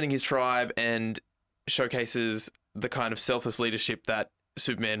representing his tribe and showcases the kind of selfless leadership that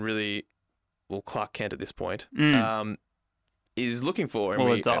Superman really, well, Clark Kent at this point, is looking for. And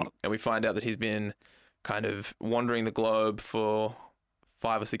we find out that he's been kind of wandering the globe for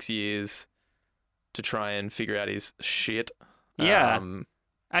 5 or 6 years to try and figure out his shit. Yeah.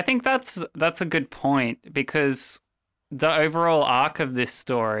 I think that's a good point, because the overall arc of this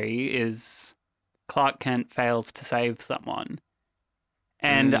story is Clark Kent fails to save someone.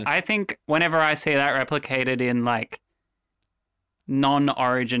 And I think whenever I see that replicated in like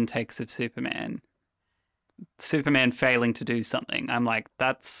non-origin takes of Superman failing to do something, I'm like,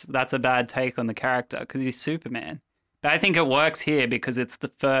 that's a bad take on the character because he's Superman. But I think it works here because it's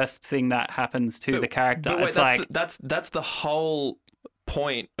the first thing that happens to the character. But wait, it's that's the whole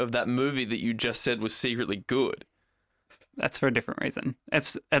point of that movie that you just said was secretly good. That's for a different reason.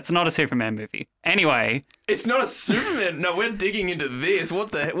 It's not a Superman movie. Anyway. It's not a Superman. No, we're digging into this.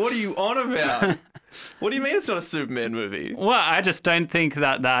 What are you on about? What do you mean it's not a Superman movie? Well, I just don't think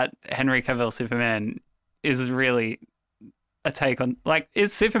that Henry Cavill Superman is really a take on, like,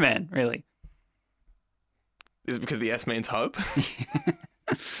 is Superman, really. Is it because the S means hope?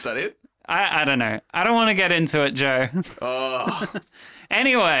 Is that it? I don't know. I don't want to get into it, Joe. Oh.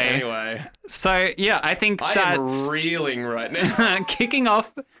 Anyway. So, yeah, I think that's... I am reeling right now. kicking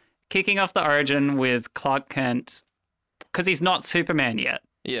off the origin with Clark Kent, because he's not Superman yet.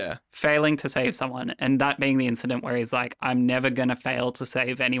 Yeah. Failing to save someone, and that being the incident where he's like, I'm never going to fail to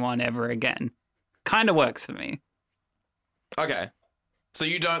save anyone ever again. Kind of works for me. Okay. So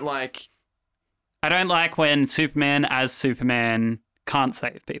you don't like... I don't like when Superman as Superman can't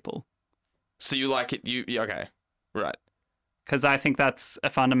save people. So you like it... Yeah, okay. Right. Because I think that's a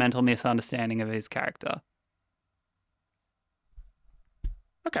fundamental misunderstanding of his character.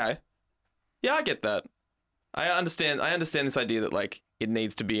 Okay. Yeah, I get that. I understand this idea that, like, it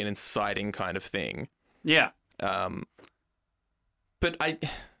needs to be an inciting kind of thing. Yeah. But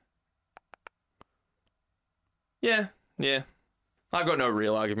Yeah. I've got no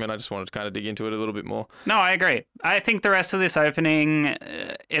real argument. I just wanted to kind of dig into it a little bit more. No, I agree. I think the rest of this opening,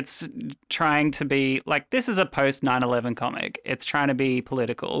 it's trying to be, like, this is a post 9/11 comic. It's trying to be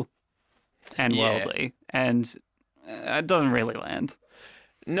political and worldly, and it doesn't really land.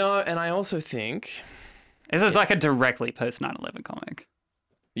 No, and I also think... This is like a directly post 9/11 comic.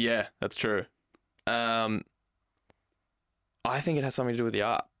 Yeah, that's true. I think it has something to do with the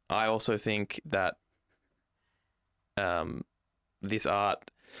art. I also think that this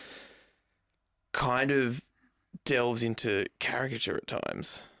art kind of delves into caricature at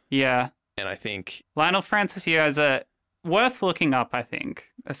times. Yeah. And I think... Lionel Francis Yu has a... worth looking up, I think.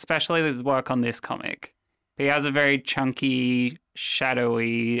 Especially his work on this comic. He has a very chunky,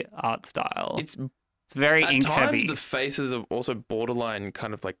 shadowy art style. It's very ink heavy. At times, the faces are also borderline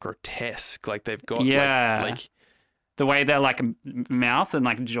kind of like grotesque. Like they've got like the way they're like mouth and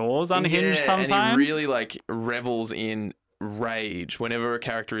like jaws unhinged sometimes. And he really like revels in rage. Whenever a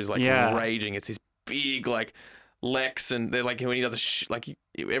character is like raging, it's this big like Lex, and they're like when he does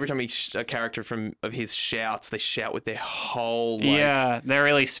every time a character of his shouts, they shout with their whole they're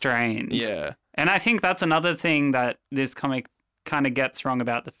really strained. Yeah. And I think that's another thing that this comic kind of gets wrong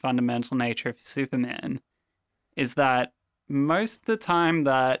about the fundamental nature of Superman, is that most of the time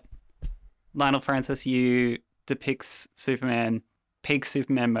that Lionel Francis Yu depicts Superman, peak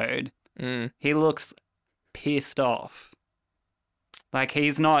Superman mode, he looks pissed off. Like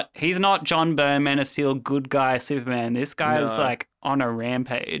he's not John Byrne, Man of Steel, good guy Superman. This guy is like on a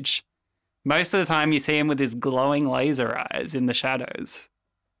rampage. Most of the time you see him with his glowing laser eyes in the shadows.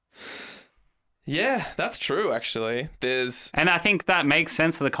 Yeah, that's true, actually. And I think that makes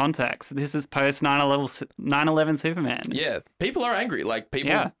sense of the context. This is post 9/11 Superman. Yeah, people are angry. Like,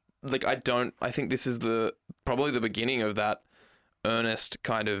 people... Like, I think this is probably the beginning of that earnest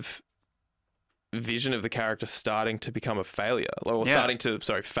kind of vision of the character starting to become a failure. Or starting to,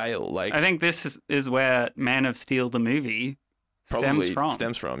 fail. Like, I think this is where Man of Steel, the movie,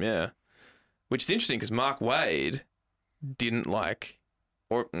 stems from. Yeah. Which is interesting because Mark Waid didn't like...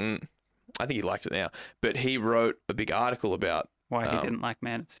 I think he liked it now, but he wrote a big article about why he didn't like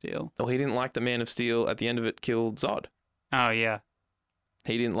Man of Steel. Well, he didn't like the Man of Steel at the end of it killed Zod. Oh yeah,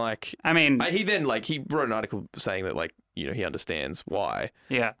 he didn't like. I mean, he wrote an article saying that he understands why.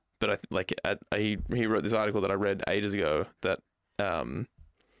 Yeah, but he wrote this article that I read ages ago that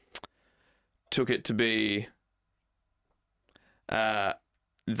took it to be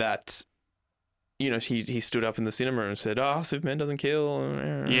that. He stood up in the cinema and said, "Oh, Superman doesn't kill."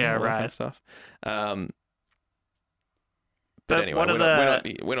 Yeah, all that right. kind of stuff. But anyway,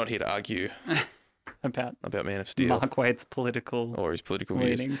 we're not here to argue about Man of Steel. Mark Waid's political or his political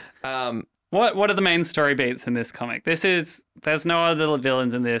leanings. views. What are the main story beats in this comic? There's no other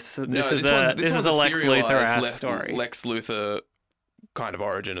villains in this. This is a Lex Luthor-ass story. Lex Luthor kind of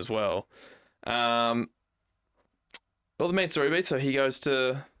origin as well. The main story beats. So he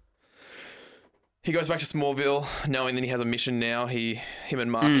goes back to Smallville, knowing that he has a mission now. Him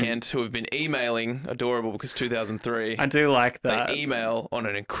and Mark Kent, who have been emailing, adorable because 2003. I do like that. They email on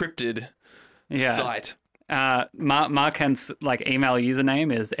an encrypted site. Mark Kent's email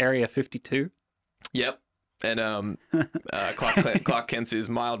username is Area 52. Yep, and Clark Kent's is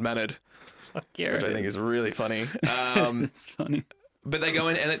mild mannered, which I think is really funny. It's funny. But they go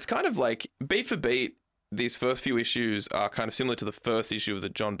in, and it's kind of like beat for beat. These first few issues are kind of similar to the first issue of the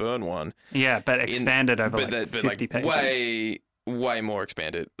John Byrne one. Yeah, but expanded over 50 pages. Way more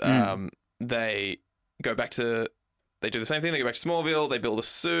expanded. They do the same thing. They go back to Smallville. They build a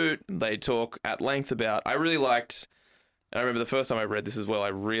suit. They talk at length about... I really liked... And I remember the first time I read this as well, I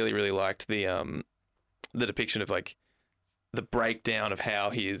really, really liked the depiction of the breakdown of how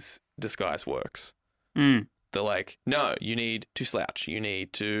his disguise works. They're like, no, you need to slouch. You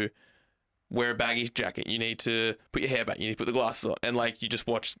need to... wear a baggy jacket. You need to put your hair back. You need to put the glasses on. And you just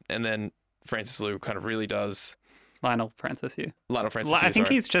watch, and then Francis Liu kind of really does. Lionel Francis Yu. I think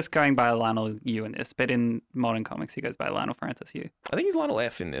he's just going by Lionel Yu in this, but in modern comics he goes by Lionel Francis Yu. I think he's Lionel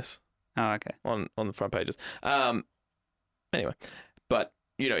F in this. Oh, okay. On the front pages. Anyway, but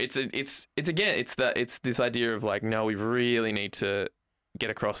it's this idea of no, we really need to get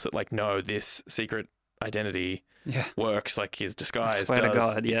across that no, this secret identity works, his disguise. I swear to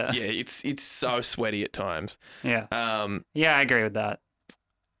God, yeah. It's so sweaty at times. Yeah. I agree with that.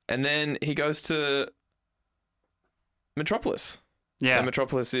 And then he goes to Metropolis. Yeah. And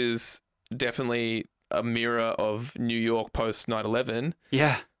Metropolis is definitely a mirror of New York post 9/11.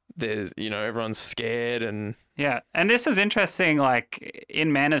 Yeah. There's, everyone's scared and... Yeah. And this is interesting,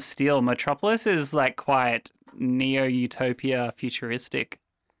 in Man of Steel, Metropolis is quite neo-utopia futuristic.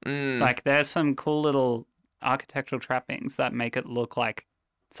 There's some cool little architectural trappings that make it look like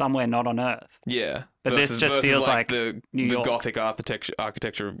somewhere not on Earth. Yeah. But this just feels like the Gothic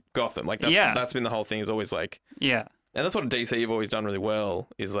architecture of Gotham. That's been the whole thing, is always Yeah. And that's what DC have always done really well,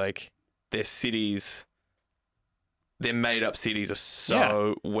 is their cities, their made up cities are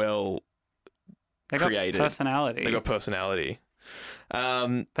so well created. They got personality. They got personality.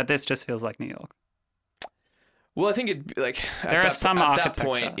 But this just feels like New York. Well, I think at that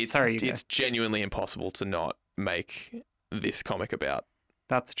point, it's genuinely impossible to not make this comic about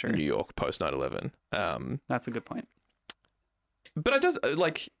That's true. New York post 9/11. That's a good point. But it does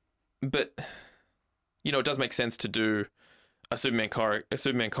it does make sense to do a Superman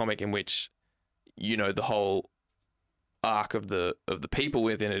comic in which the whole arc of the people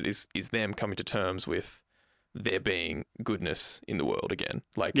within it is them coming to terms with there being goodness in the world again.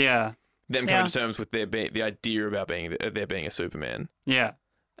 Them coming to terms with the idea about there being a Superman. Yeah.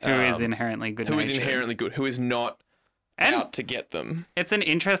 Who is inherently good. Who is inherently good. Who is not And out to get them. it's an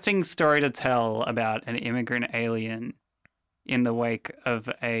interesting story to tell about an immigrant alien in the wake of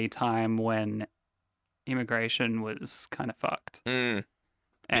a time when immigration was kind of fucked. Yeah,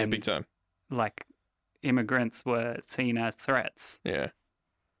 And big time. like immigrants were seen as threats. Yeah.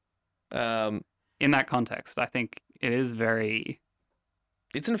 In that context, I think it is very,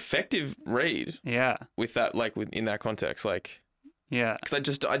 It's an effective read yeah, with that, like in that context, like, yeah,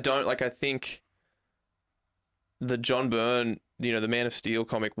 because I don't like. I think the John Byrne, the Man of Steel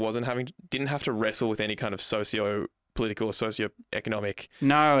comic didn't have to wrestle with any kind of socio-political or socio-economic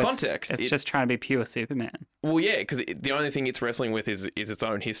no, context. It's just trying to be pure Superman. Well, yeah, because the only thing it's wrestling with is its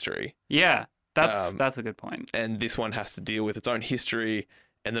own history, Yeah, that's a good point. and this one has to deal with its own history,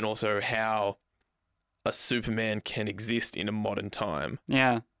 and then also how a Superman can exist in a modern time.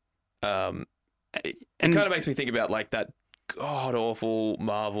 Yeah, It kind of makes me think about like that god awful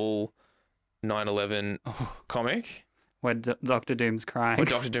Marvel 9/11 comic where Doctor Doom's crying. where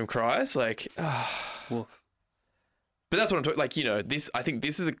Doctor Doom cries, like. Woof. But that's what I'm talking. Like, this. I think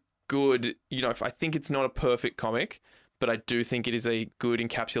this is a good. I think it's not a perfect comic, but I do think it is a good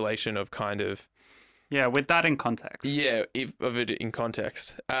encapsulation of kind of. Yeah, with that in context. Yeah, of it in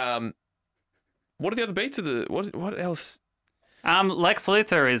context. What are the other beats of the? What else? Lex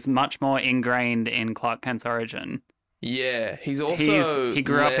Luthor is much more ingrained in Clark Kent's origin. Yeah, he's also he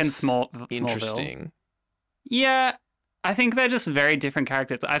grew up in less Smallville. interesting. Yeah, I think they're just very different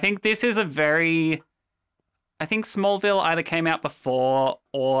characters. I think this is I think Smallville either came out before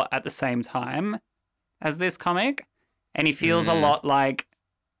or at the same time as this comic, and he feels a lot like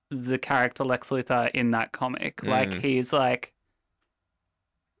the character Lex Luthor in that comic. Like he's like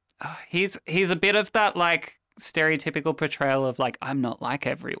he's a bit of that like stereotypical portrayal of like, I'm not like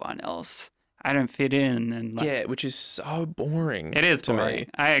everyone else. I don't fit in, and like, Yeah, which is so boring. it is to boring. me.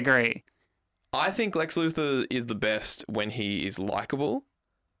 I agree. I think Lex Luthor is the best when he is likable,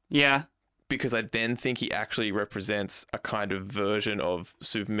 Yeah. because I then think he actually represents a kind of version of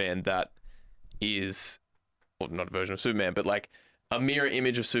Superman that is, well, not a version of Superman, but like a mirror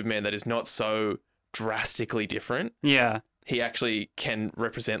image of Superman that is not so drastically different. Yeah. He actually can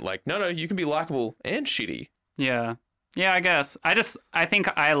represent like, no, you can be likable and shitty. Yeah. Yeah, I guess. I think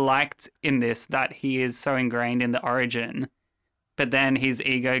I liked in this that he is so ingrained in the origin, but then his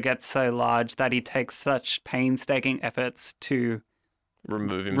ego gets so large that he takes such painstaking efforts to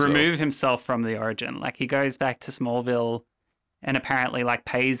Remove himself from the origin. Like he goes back to Smallville and apparently like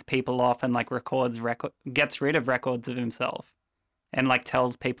pays people off and like gets rid of records of himself and like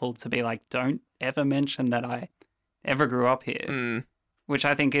tells people to be like, don't ever mention that I ever grew up here, which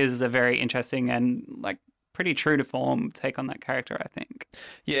I think is a very interesting and like pretty true to form take on that character, I think.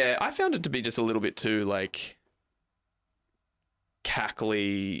 Yeah, I found it to be just a little bit too like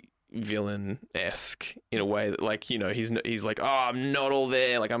cackly villain-esque in a way that like, he's like, oh, I'm not all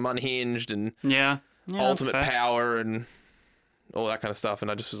there, like I'm unhinged and Yeah, ultimate power and all that kind of stuff,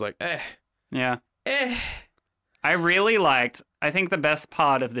 and I just was like, Yeah. I think the best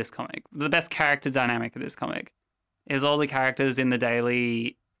part of this comic, the best character dynamic of this comic is all the characters in the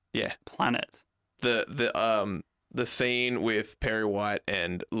Daily Planet. The scene with Perry White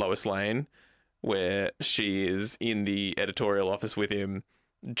and Lois Lane where she is in the editorial office with him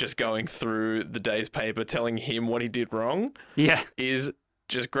just going through the day's paper telling him what he did wrong is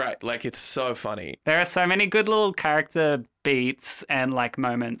just great. Like, it's so funny. There are so many good little character beats and like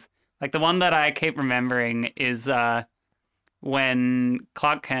moments. Like the one that I keep remembering is when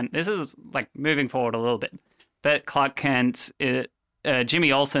Clark Kent, this is like moving forward a little bit, but Clark Kent,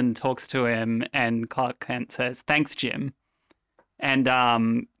 Jimmy Olsen talks to him and Clark Kent says, thanks, Jim. And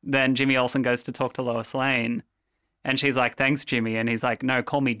then Jimmy Olsen goes to talk to Lois Lane and she's like, thanks, Jimmy. And he's like, no,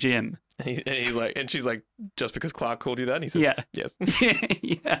 call me Jim. And she's like, just because Clark called you that? And he says, yes.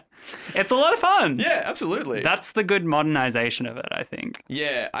 Yeah. It's a lot of fun. Yeah, absolutely. That's the good modernization of it, I think.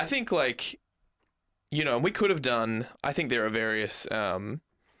 Yeah, I think like, we could have done, I think there are various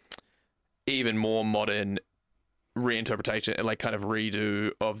even more modern reinterpretation and like kind of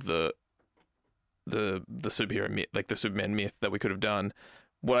redo of the superhero myth, like the Superman myth that we could have done.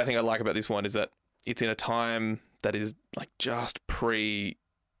 What I think I like about this one is that it's in a time that is like just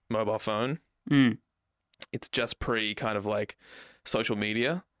pre-mobile phone. It's just pre kind of like social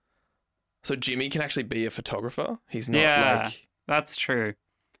media. So Jimmy can actually be a photographer. He's not like... that's true.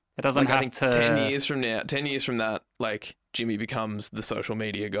 It doesn't like, have to... 10 years from that, like Jimmy becomes the social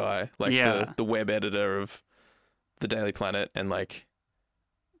media guy, like the web editor of the Daily Planet, and like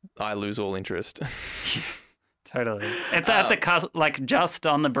I lose all interest. Totally. It's at the like just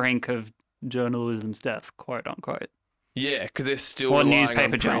on the brink of journalism's death, quote unquote. Yeah, because they're still or relying on newspaper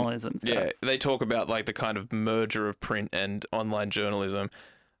print. journalism stuff. Yeah, they talk about like the kind of merger of print and online journalism.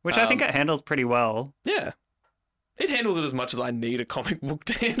 Which I think it handles pretty well. Yeah. It handles it as much as I need a comic book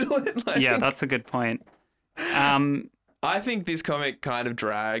to handle it. Like, Yeah, that's a good point. I think this comic kind of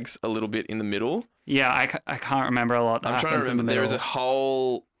drags a little bit in the middle. Yeah, I can't remember a lot that I'm trying to happens in the remember.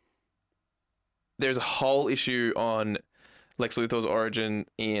 middle. There's a whole issue on Lex Luthor's origin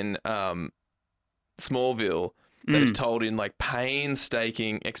in Smallville that is told in like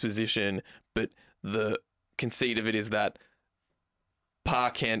painstaking exposition, but the conceit of it is that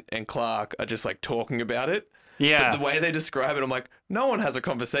Pa Kent and Clark are just like talking about it. Yeah. But the way they describe it, I'm like, no one has a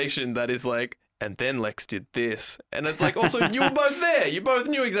conversation that is like, and then Lex did this. And it's like, also, you were both there. You both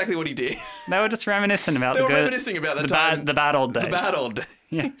knew exactly what he did. They were just reminiscing about They were reminiscing about the time. the bad old days. The bad old days.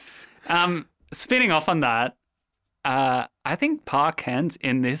 Yes. Spinning off on that, I think Pa Kent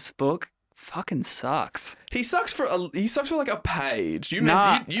in this book fucking sucks. He sucks for like a page. You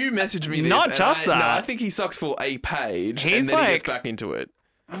Nah, messaged me this. not and just that. No, I think he sucks for a page, He's and then he like- gets back into it.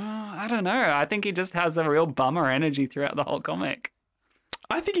 I don't know. I think he just has a real bummer energy throughout the whole comic.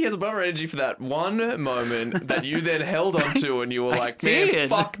 I think he has a bummer energy for that one moment that you then held on to, and you were like, man, did.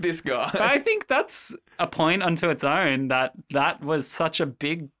 fuck this guy. But I think that's a point unto its own, that was such a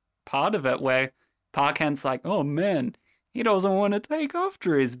big part of it, where Pa Kent's like, oh man, he doesn't want to take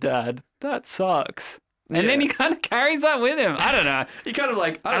after his dad. That sucks. And then he kind of carries that with him. I don't know. He kind of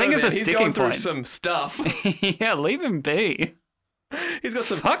like, I think don't know, it's man, a he's sticking going through point. some stuff. Yeah, leave him be. He's got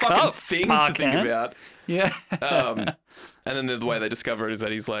some Fuck fucking up, things Pa to think Kent. about. Yeah. And then the way they discover it is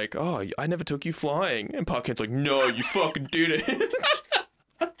that he's like, oh, I never took you flying. And Pa Kent's like, no, you fucking did it.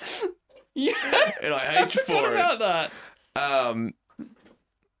 Yeah. And I hate you What for about it. that?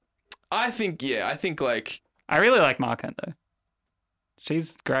 I think like, I really like Ma Kent though.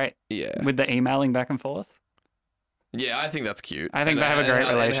 She's great yeah. with the emailing back and forth. Yeah, I think that's cute. I think they have a great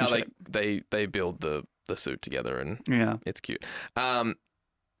relationship. And how they build the suit together, and Yeah. it's cute.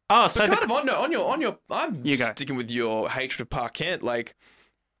 Oh, so But kind of on your I'm You go. sticking with your hatred of Pa Kent. Like,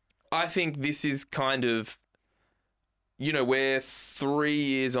 I think this is kind of, we're 3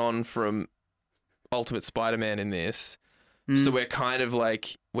 years on from Ultimate Spider-Man in this, so we're kind of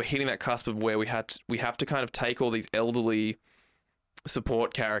like we're hitting that cusp of where we have to kind of take all these elderly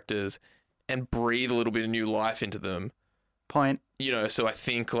support characters and breathe a little bit of new life into them. point. So I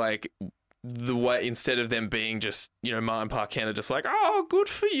think like the way, instead of them being just, Ma and Pa Kent are just like, oh, good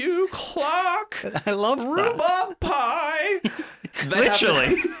for you, Clark. I love that. Rhubarb pie.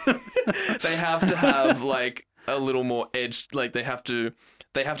 Literally. They have to have like a little more edge. Like they have to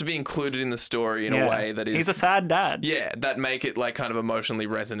be included in the story in a way that is. He's a sad dad. Yeah, that make it like kind of emotionally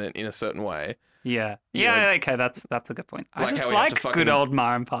resonant in a certain way. Yeah. Yeah. Yeah, okay, that's a good point. I Like just how we have to like fucking- good old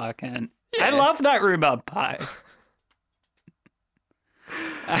Ma and Pa Kent. Yeah. I love that rhubarb pie.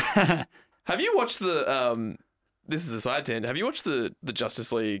 Have you watched the this is a side tangent. Have you watched the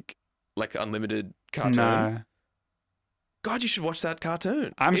Justice League like Unlimited cartoon? No. God, you should watch that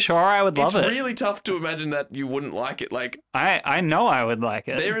cartoon. I'm sure I would love it's it. really tough to imagine that you wouldn't like it. Like, I know I would like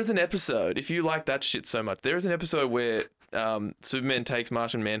it. there is an episode, if you like that shit so much, there is an episode where Superman takes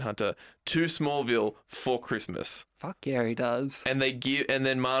Martian Manhunter to Smallville for Christmas. Fuck yeah, he does. And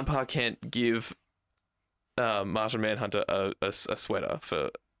then Ma and Pa Kent give Martian Manhunter a sweater for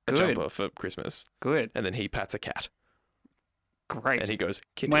a Good. jumper for Christmas. Good. And then he pats a cat. Great. And he goes,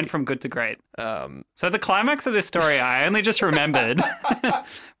 kitty. Went from good to great. Um, So the climax of this story, I only just remembered,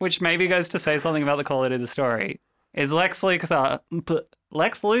 which maybe goes to say something about the quality of the story, is Lex Luthor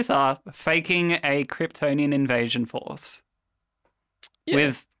faking a Kryptonian invasion force yeah,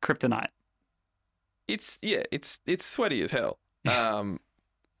 with kryptonite. it's sweaty as hell.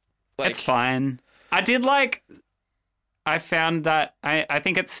 It's fine. I found that I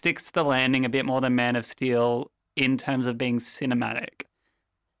think it sticks to the landing a bit more than Man of Steel in terms of being cinematic.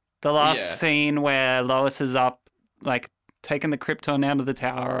 The last scene where Lois is up, like, taking the Krypton out of the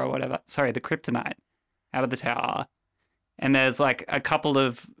tower or whatever. Sorry, the kryptonite out of the tower. And there's, like, a couple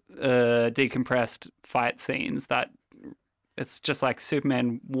of decompressed fight scenes that it's just, like,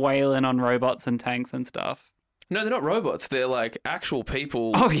 Superman wailing on robots and tanks and stuff. No, they're not robots. They're like actual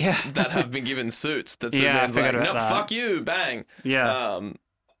people Oh, yeah. that have been given suits. That Yeah, I Superman's forgot like, about no, that. fuck you, bang. Yeah.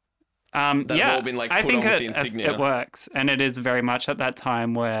 That have yeah, all been, like, I put think on with the insignia. it works. And it is very much at that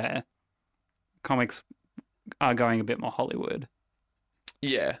time where comics are going a bit more Hollywood.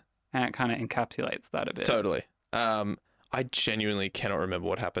 Yeah, And it kind of encapsulates that a bit. totally. I genuinely cannot remember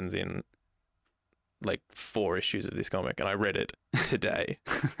what happens in like 4 issues of this comic, and I read it today.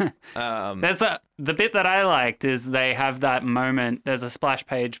 There's the bit that I liked is they have that moment. There's a splash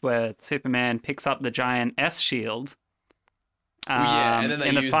page where Superman picks up the giant S shield Yeah, and then they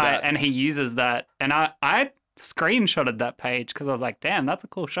in the use fight, that. and he uses that. And I screenshotted that page because I was like, damn, that's a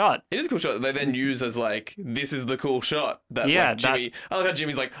cool shot. It is a cool shot. They then use as like, this is the cool shot. That Yeah, like Jimmy. I love how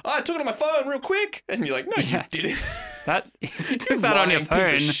Jimmy's like, oh, I took it on my phone real quick, and you're like, no, you didn't. That if you took that on your Lying phone,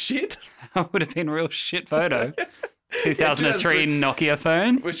 piece of shit. that would have been a real shit photo. 2003 Nokia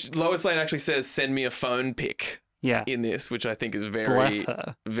phone. Which Lois Lane actually says, send me a phone pic Yeah. in this, which I think is Bless very,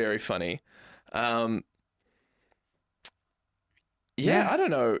 her. very funny. Yeah, I don't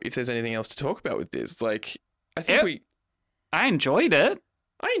know if there's anything else to talk about with this. Like, I think I enjoyed it.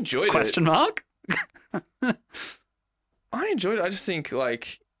 I enjoyed it. Question mark? I enjoyed it. I just think,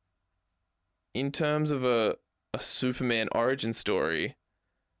 like, in terms of a Superman origin story,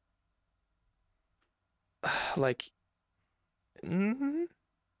 like, you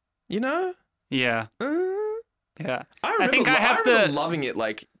know? Yeah. Uh, Yeah. I think I have remember loving it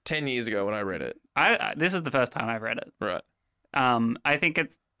like 10 years ago when I read it. This is the first time I've read it. Right. I think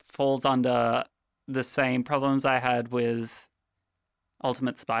it falls under the same problems I had with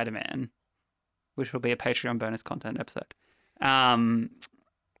Ultimate Spider-Man, which will be a Patreon bonus content episode.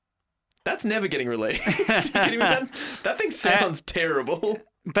 That's never getting released. Are you kidding me? That thing sounds terrible.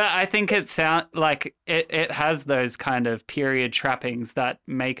 But I think it it has those kind of period trappings that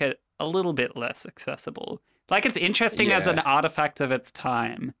make it a little bit less accessible. Like, it's interesting as an artifact of its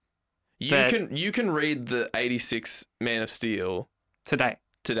time. You can read the 86 Man of Steel today,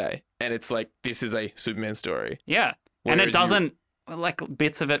 and it's like, this is a Superman story. Yeah. And it doesn't, like,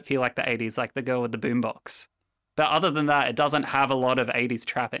 bits of it feel like the 80s, like the girl with the boombox. But other than that, it doesn't have a lot of 80s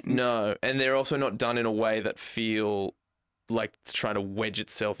trappings. No, and they're also not done in a way that feel like it's trying to wedge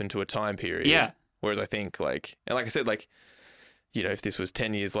itself into a time period. Yeah. Whereas I think, like, and like I said, like, you know, if this was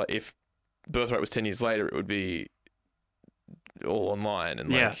 10 years, like, if Birthright was 10 years later, it would be all online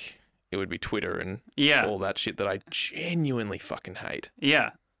and, like, it would be Twitter and all that shit that I genuinely fucking hate.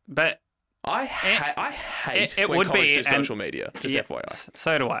 Yeah. But I hate it when would comics be do social media, just FYI.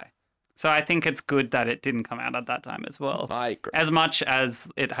 So do I. So I think it's good that it didn't come out at that time as well. I agree. As much as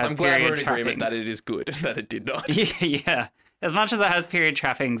it has I'm glad we're in period agreement trappings. that it is good that it did not. Yeah. As much as it has period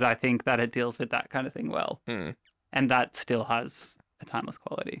trappings, I think that it deals with that kind of thing well. And that still has a timeless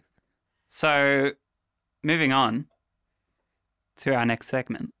quality. So, moving on to our next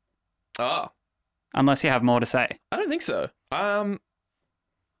segment. Oh. Unless you have more to say. I don't think so.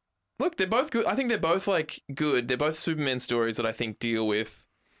 Look, they're both good. I think they're both, like, good. They're both Superman stories that I think deal with,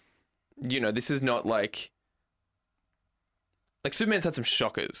 you know, this is not like Superman's had some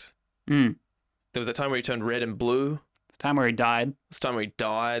shockers. There was that time where he turned red and blue. It's time where he died. It's time where he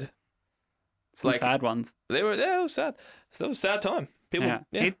died. Some sad ones. It was sad. That was a sad time. He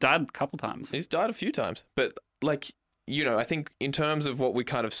died a couple times. He's died a few times. But, like, you know, I think in terms of what we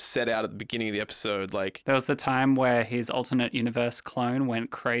kind of set out at the beginning of the episode, like... There was the time where his alternate universe clone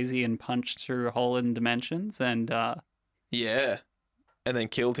went crazy and punched through a hole in dimensions and... Yeah. And then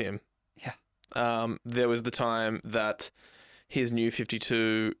killed him. Yeah. There was the time that his New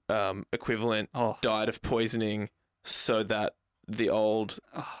 52 equivalent died of poisoning so that the old...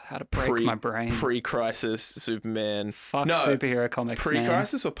 how to break my brain. Pre-crisis Superman... superhero comics,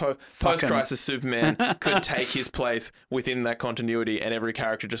 Pre-crisis or post-crisis Superman could take his place within that continuity, and every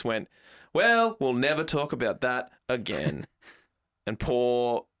character just went, well, we'll never talk about that again. And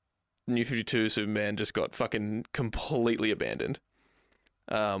poor New 52 Superman just got fucking completely abandoned.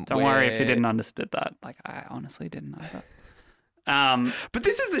 Don't worry if you didn't understand that. Like, I honestly didn't know that. But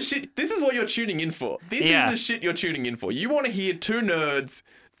this is the shit. This is what you're tuning in for. This is the shit you're tuning in for. You want to hear two nerds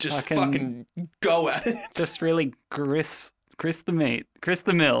just fucking go at it. Just really grist the meat. Grist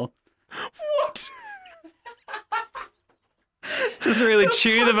the mill. What? Just really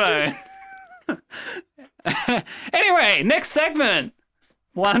chew the bone. Anyway, next segment.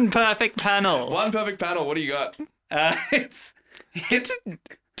 One perfect panel. One perfect panel. What do you got? It's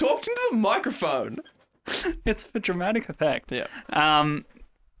talked into the microphone. It's for dramatic effect. Yeah.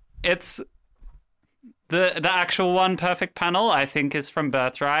 It's the actual one perfect panel, I think, is from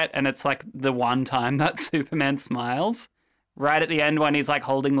Birthright, and it's like the one time that Superman smiles right at the end when he's like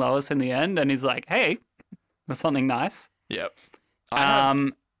holding Lois in the end, and he's like, "Hey, there's something nice." Yep.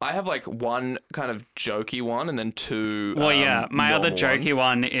 I have like one kind of jokey one, and then two. My other jokey ones.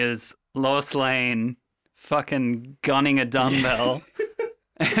 one is Lois Lane fucking gunning a dumbbell,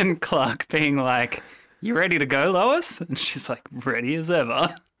 and Clark being like, "You ready to go, Lois?" And she's like, "Ready as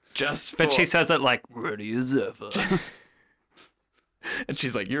ever." But she says it like, "Ready as ever." And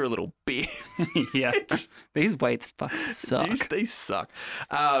she's like, "You're a little bitch." Yeah. These weights fucking suck. They suck.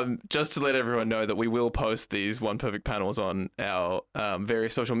 Just to let everyone know that we will post these One Perfect panels on our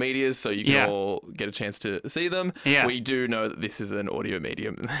various social medias, so you can all get a chance to see them. Yeah. We do know that this is an audio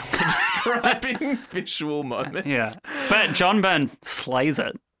medium. We're describing visual moments. Yeah. But John Byrne slays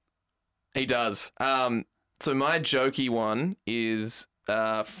it. He does. So my jokey one is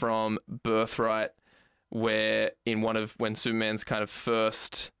from Birthright, where when Superman's kind of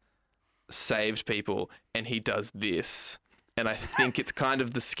first saved people, and he does this, and I think it's kind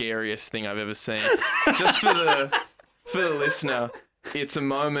of the scariest thing I've ever seen. Just for the listener, it's a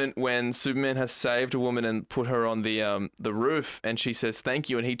moment when Superman has saved a woman and put her on the roof, and she says thank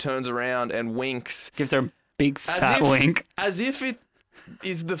you, and he turns around and winks, gives her a big fat wink, as if it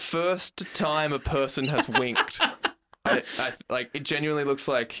is the first time a person has winked. It genuinely looks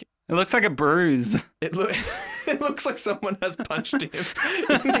like. It looks like a bruise. It looks like someone has punched him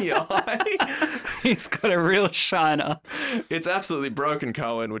in the eye. He's got a real shiner. It's absolutely broken,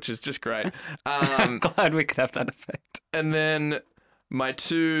 Cohen, which is just great. I'm glad we could have that effect. And then my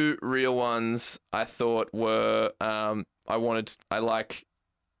two real ones I thought were I like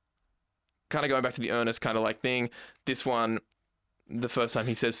kind of going back to the Ernest kind of like thing. This one, the first time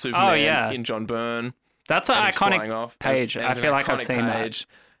he says Superman in John Byrne. That's an iconic page. I feel like I've seen that.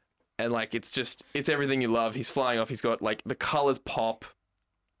 And like it's everything you love. He's flying off. He's got like the colors pop.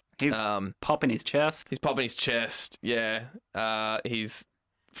 He's popping his chest. He's popping his chest. Yeah. He's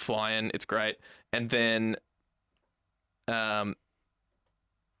flying. It's great. And then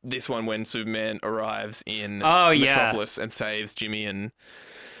this one when Superman arrives in Metropolis and saves Jimmy and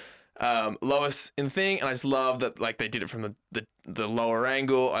Lois in the thing, and I just love that like they did it from the lower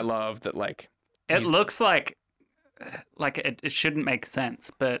angle. I love that like it looks like it shouldn't make sense,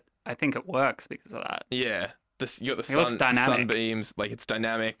 but I think it works because of that. Yeah. You got the sunbeams, like it's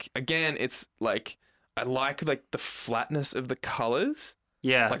dynamic. Again, it's like I like the flatness of the colors.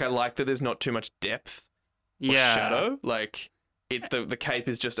 Yeah. Like I like that there's not too much depth or shadow. Like the cape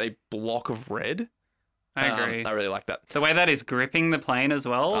is just a block of red. I agree. I really like that. The way that is gripping the plane as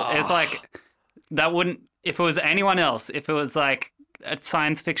well is like that wouldn't, if it was anyone else, if it was like a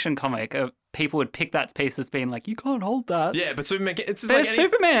science fiction comic, people would pick that piece as being like, you can't hold that. Yeah, but Superman, it's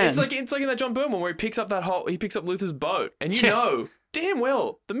Superman. It's like in that John Byrne one where he picks up Luther's boat, and you know damn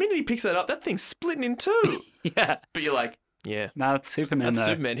well the minute he picks that up, that thing's splitting in two. Yeah, but you're like, yeah, no, that's Superman. That's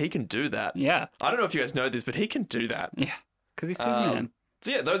Superman. He can do that. Yeah, I don't know if you guys know this, but he can do that. Yeah, because he's Superman. So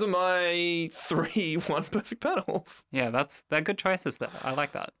yeah, those are my 3 One Perfect panels. Yeah, they're good choices there. I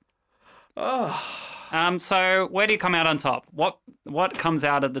like that. Oh. So where do you come out on top? What comes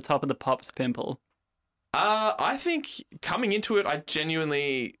out at the top of the popped pimple? I think coming into it,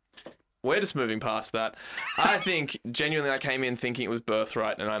 we're just moving past that. I think genuinely I came in thinking it was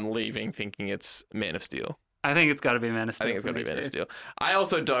Birthright, and I'm leaving thinking it's Man of Steel. I think it's got to be Man of Steel. I think it's got to be Man of Steel. I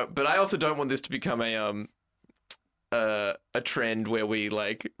also don't want this to become a trend where we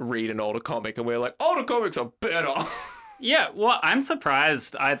like read an older comic and we're like, older comics are better. Yeah, well, I'm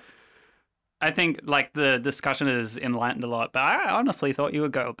surprised. I think like the discussion is enlightened a lot, but I honestly thought you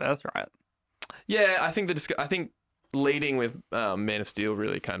would go with Birthright. Yeah, I think leading with Man of Steel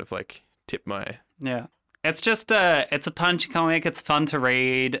really kind of like tipped my. Yeah, it's just it's a punchy comic. It's fun to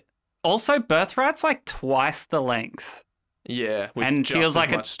read. Also, Birthright's like twice the length. Yeah, with and just feels as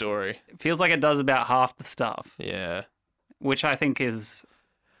like much story. Feels like it does about half the stuff. Yeah, which I think is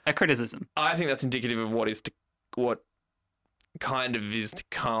a criticism. I think that's indicative of what kind of is to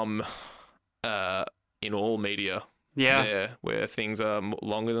come in all media. Yeah, where things are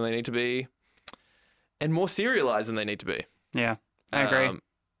longer than they need to be, and more serialized than they need to be. Yeah, I agree.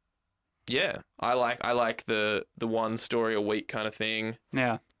 Yeah, I like the one story a week kind of thing.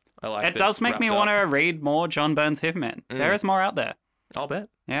 Yeah. I like it does make me want to read more John Byrne Superman. There is more out there. I'll bet.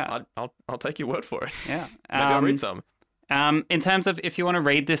 Yeah. I'll take your word for it. Yeah. Maybe I'll read some. In terms of if you want to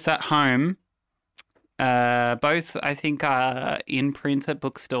read this at home, both I think are in print at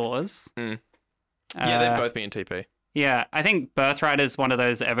bookstores. Yeah, they'd both be in TP. Yeah, I think Birthright is one of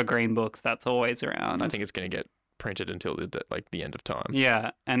those evergreen books that's always around. I think it's going to get printed until the end of time. Yeah,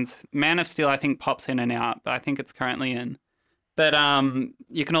 and Man of Steel I think pops in and out, but I think it's currently in. But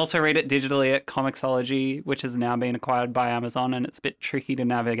you can also read it digitally at Comixology, which has now been acquired by Amazon, and it's a bit tricky to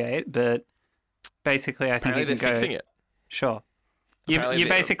navigate. But basically, I think apparently you can they're fixing it. Sure. Apparently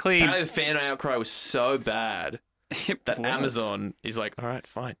the fan outcry was so bad that Amazon is like, all right,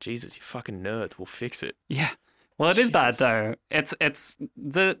 fine, Jesus, you fucking nerds, we'll fix it. Yeah. Well, it is bad though. It's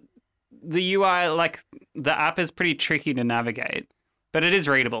the UI, like the app is pretty tricky to navigate, but it is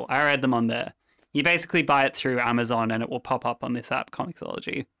readable. I read them on there. You basically buy it through Amazon and it will pop up on this app,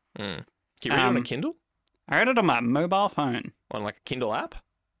 Comixology. Can you read it on a Kindle? I read it on my mobile phone. On like a Kindle app?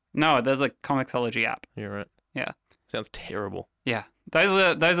 No, there's a Comixology app. You're right. Yeah. Sounds terrible. Yeah. Those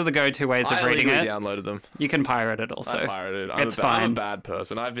are the go-to ways of reading it. I downloaded them. You can pirate it also. I pirated. It's fine. I'm a bad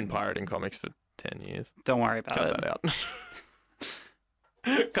person. I've been pirating comics for 10 years. Don't worry about it. Cut that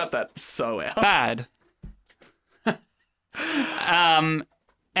out. Cut that so out. Bad.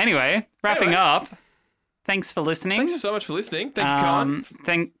 Anyway, wrapping up. Thanks for listening. Thanks so much for listening. Thanks,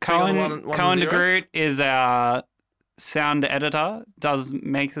 Cohen. Cohen de Groot is our sound editor. Does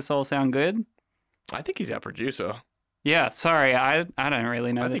make this all sound good. I think he's our producer. Yeah, sorry, I don't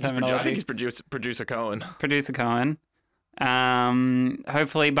really know the terminology. I think he's producer Cohen. Producer Cohen.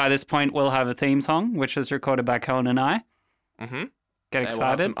 Hopefully by this point we'll have a theme song, which was recorded by Cohen and I. Mm-hmm. Get excited. We'll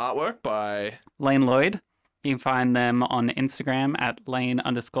have some artwork by Lane Lloyd. You can find them on Instagram at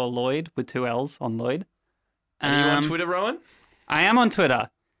Lane_Lloyd with 2 L's on Lloyd. Are you on Twitter, Rowan? I am on Twitter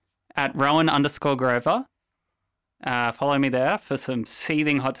at Rowan_Grover. Follow me there for some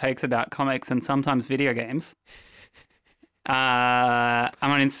seething hot takes about comics and sometimes video games. I'm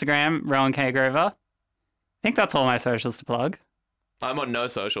on Instagram, Rowan K. Grover. I think that's all my socials to plug. I'm on no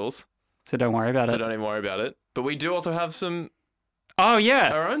socials. So don't worry about it. So don't even worry about it. But we do also have some... Oh,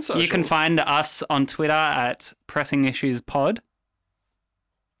 yeah. Our own socials. You can find us on Twitter at Pressing Issues Pod.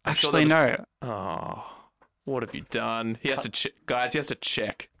 Actually, no. Oh, what have you done? He has to guys, he has to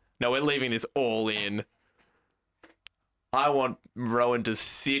check. No, we're leaving this all in. I want Rowan to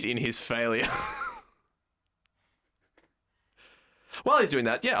sit in his failure. While he's doing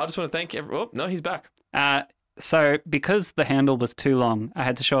that, I just want to thank everyone. Oh, no, he's back. So because the handle was too long, I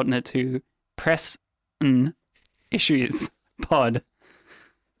had to shorten it to Press-N Issues Pod.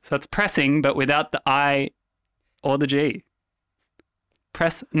 So it's pressing, but without the I or the G.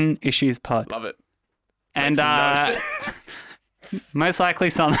 Press-N Issues Pod. Love it. And most likely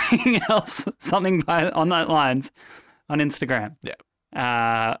something else, something on that lines on Instagram.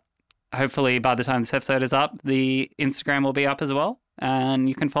 Yeah. Hopefully by the time this episode is up, the Instagram will be up as well. And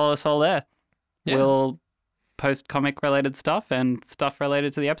you can follow us all there. Yeah. We'll post comic-related stuff and stuff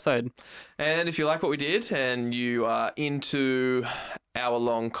related to the episode. And if you like what we did and you are into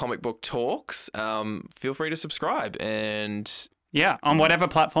hour-long comic book talks, feel free to subscribe and... Yeah, on whatever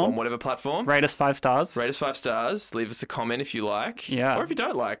platform. On whatever platform. Rate us 5 stars. Rate us 5 stars. Leave us a comment if you like. Yeah. Or if you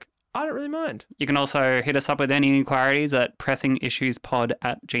don't like. I don't really mind. You can also hit us up with any inquiries at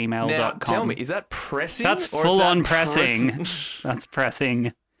pressingissuespod@gmail.com. Now, tell me, is that pressing? That's full-on pressing. That's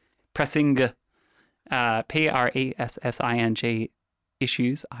pressing. Pressing. PRESSING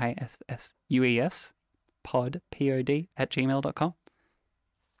issues, ISSUES, pod, POD, @gmail.com.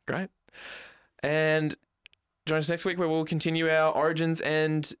 Great. And join us next week where we'll continue our Origins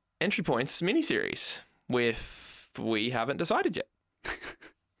and Entry Points miniseries with We Haven't Decided Yet.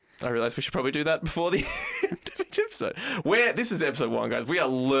 I realise we should probably do that before the end of each episode. This is episode 1, guys. We are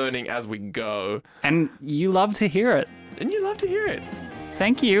learning as we go. And you love to hear it. And you love to hear it.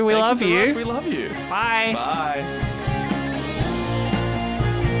 Thank you. We love you. We love you. Bye. Bye.